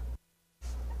fifth.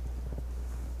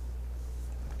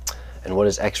 And what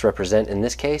does x represent in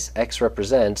this case? X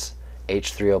represents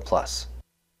H3O plus.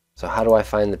 So how do I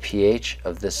find the pH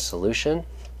of this solution?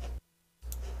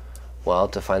 Well,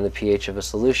 to find the pH of a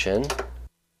solution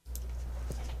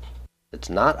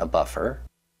that's not a buffer,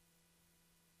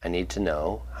 I need to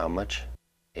know how much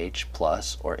H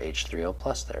plus or H3O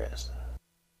plus there is.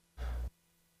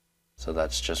 So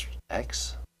that's just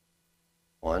x,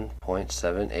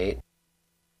 1.78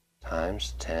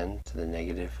 times 10 to the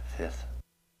negative fifth.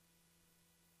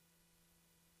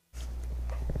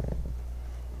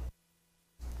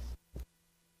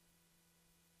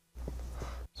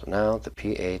 So now the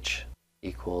pH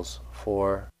equals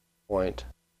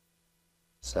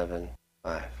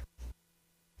 4.75.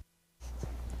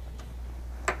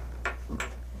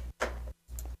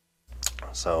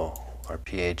 So our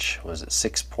pH was at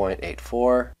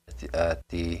 6.84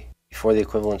 before the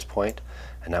equivalence point,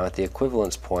 and now at the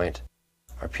equivalence point,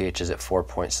 our pH is at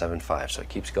 4.75. So it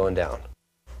keeps going down.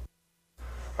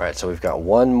 All right, so we've got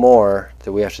one more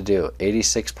that we have to do,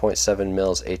 86.7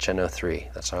 mils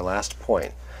HNO3. That's our last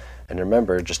point. And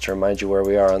remember, just to remind you where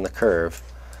we are on the curve,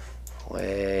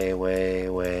 way, way,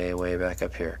 way, way back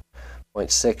up here.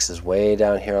 0.6 is way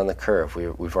down here on the curve.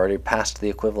 We've already passed the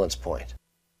equivalence point.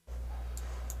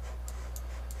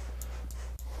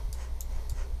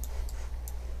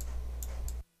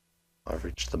 I've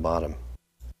reached the bottom.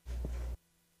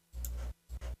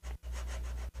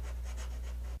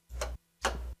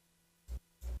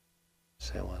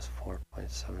 say it was?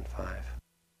 4.75.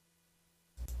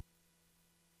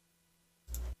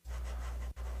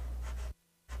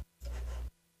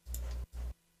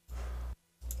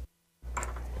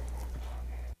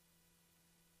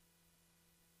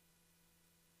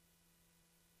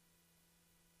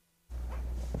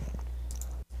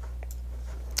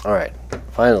 All right,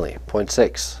 finally,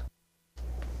 0.6.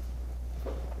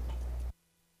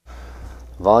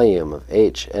 Volume of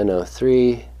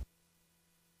HNO3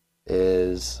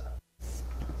 is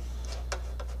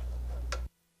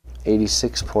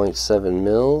 86.7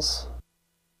 mils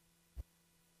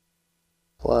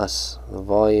plus the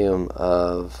volume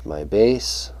of my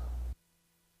base,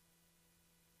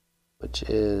 which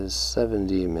is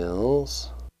 70 mils.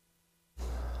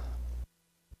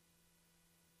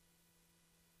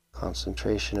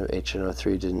 Concentration of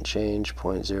HNO3 didn't change,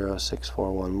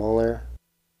 0.0641 molar.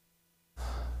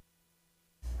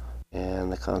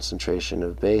 And the concentration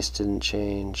of base didn't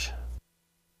change,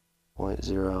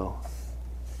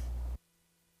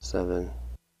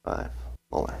 0.075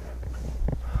 molar.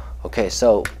 Okay,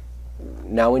 so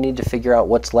now we need to figure out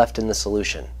what's left in the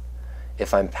solution.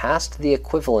 If I'm past the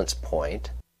equivalence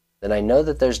point, then I know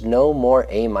that there's no more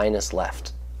A minus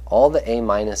left. All the A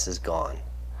minus is gone.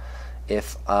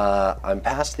 If I'm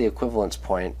past the equivalence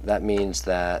point, that means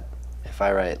that if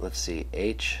I write, let's see,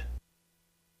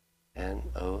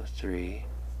 HNO3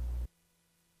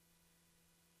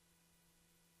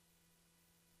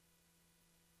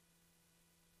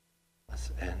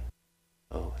 plus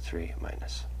NO3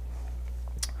 minus.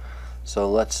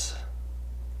 So let's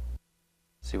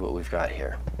see what we've got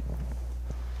here.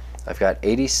 I've got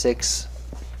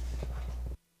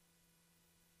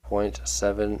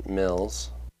 86.7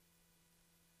 mils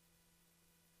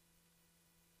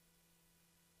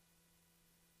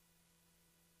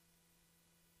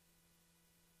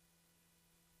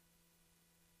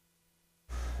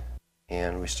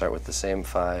and we start with the same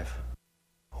 5.25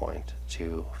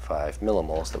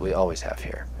 millimoles that we always have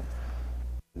here.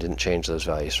 Didn't change those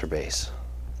values for base.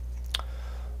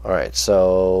 All right,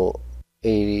 so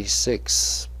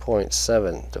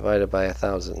 86.7 divided by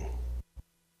 1,000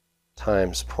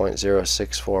 times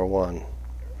 0.0641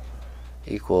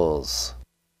 equals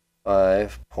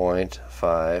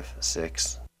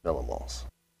 5.56 millimoles.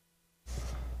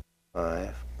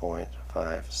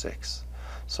 5.56.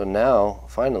 So now,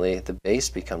 finally, the base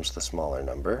becomes the smaller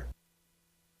number.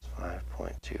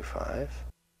 5.25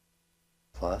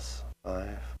 plus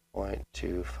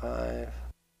 5.25,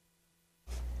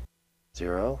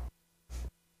 0,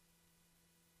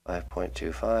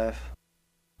 5.25,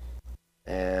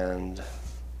 and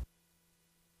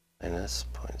minus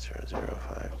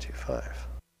 0.00525.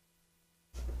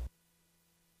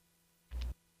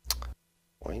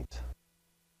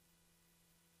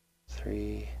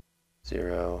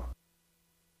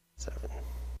 0.307.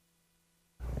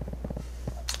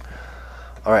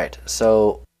 All right,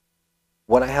 so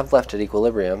what I have left at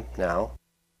equilibrium now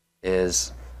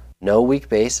is no weak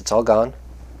base, it's all gone,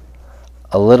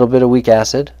 a little bit of weak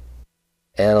acid,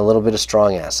 and a little bit of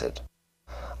strong acid.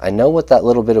 I know what that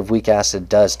little bit of weak acid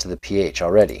does to the pH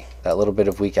already. That little bit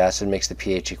of weak acid makes the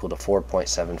pH equal to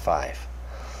 4.75.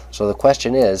 So the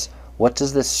question is, what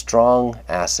does this strong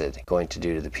acid going to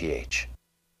do to the pH?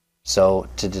 So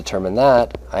to determine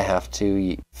that, I have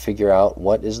to figure out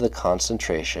what is the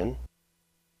concentration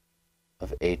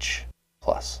of H+,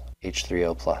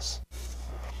 H3O+.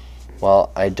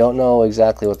 Well, I don't know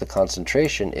exactly what the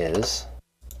concentration is,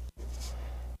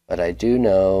 but I do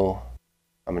know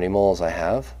how many moles I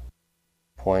have,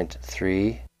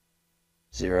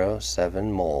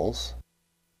 0.307 moles.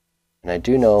 And I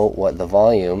do know what the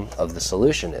volume of the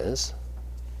solution is,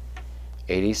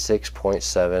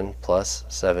 86.7 plus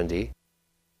 70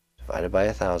 divided by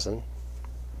 1,000,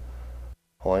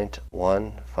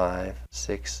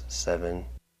 0.1567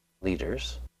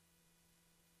 liters.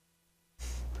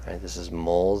 All right, this is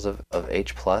moles of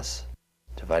H plus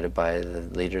divided by the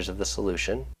liters of the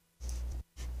solution.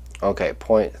 Okay,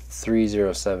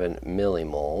 0.307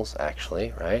 millimoles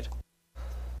actually, right?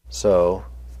 So,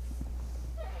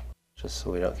 just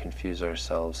so we don't confuse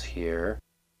ourselves here,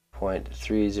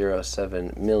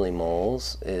 0.307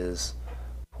 millimoles is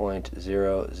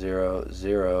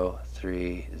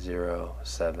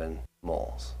 0.000307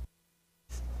 moles.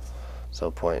 So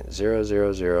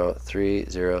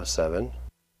 0.000307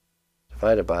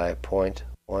 divided by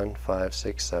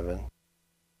 0.1567.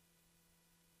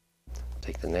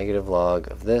 Take the negative log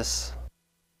of this,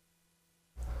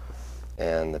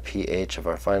 and the pH of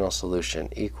our final solution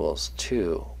equals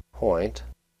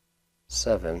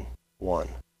 2.71.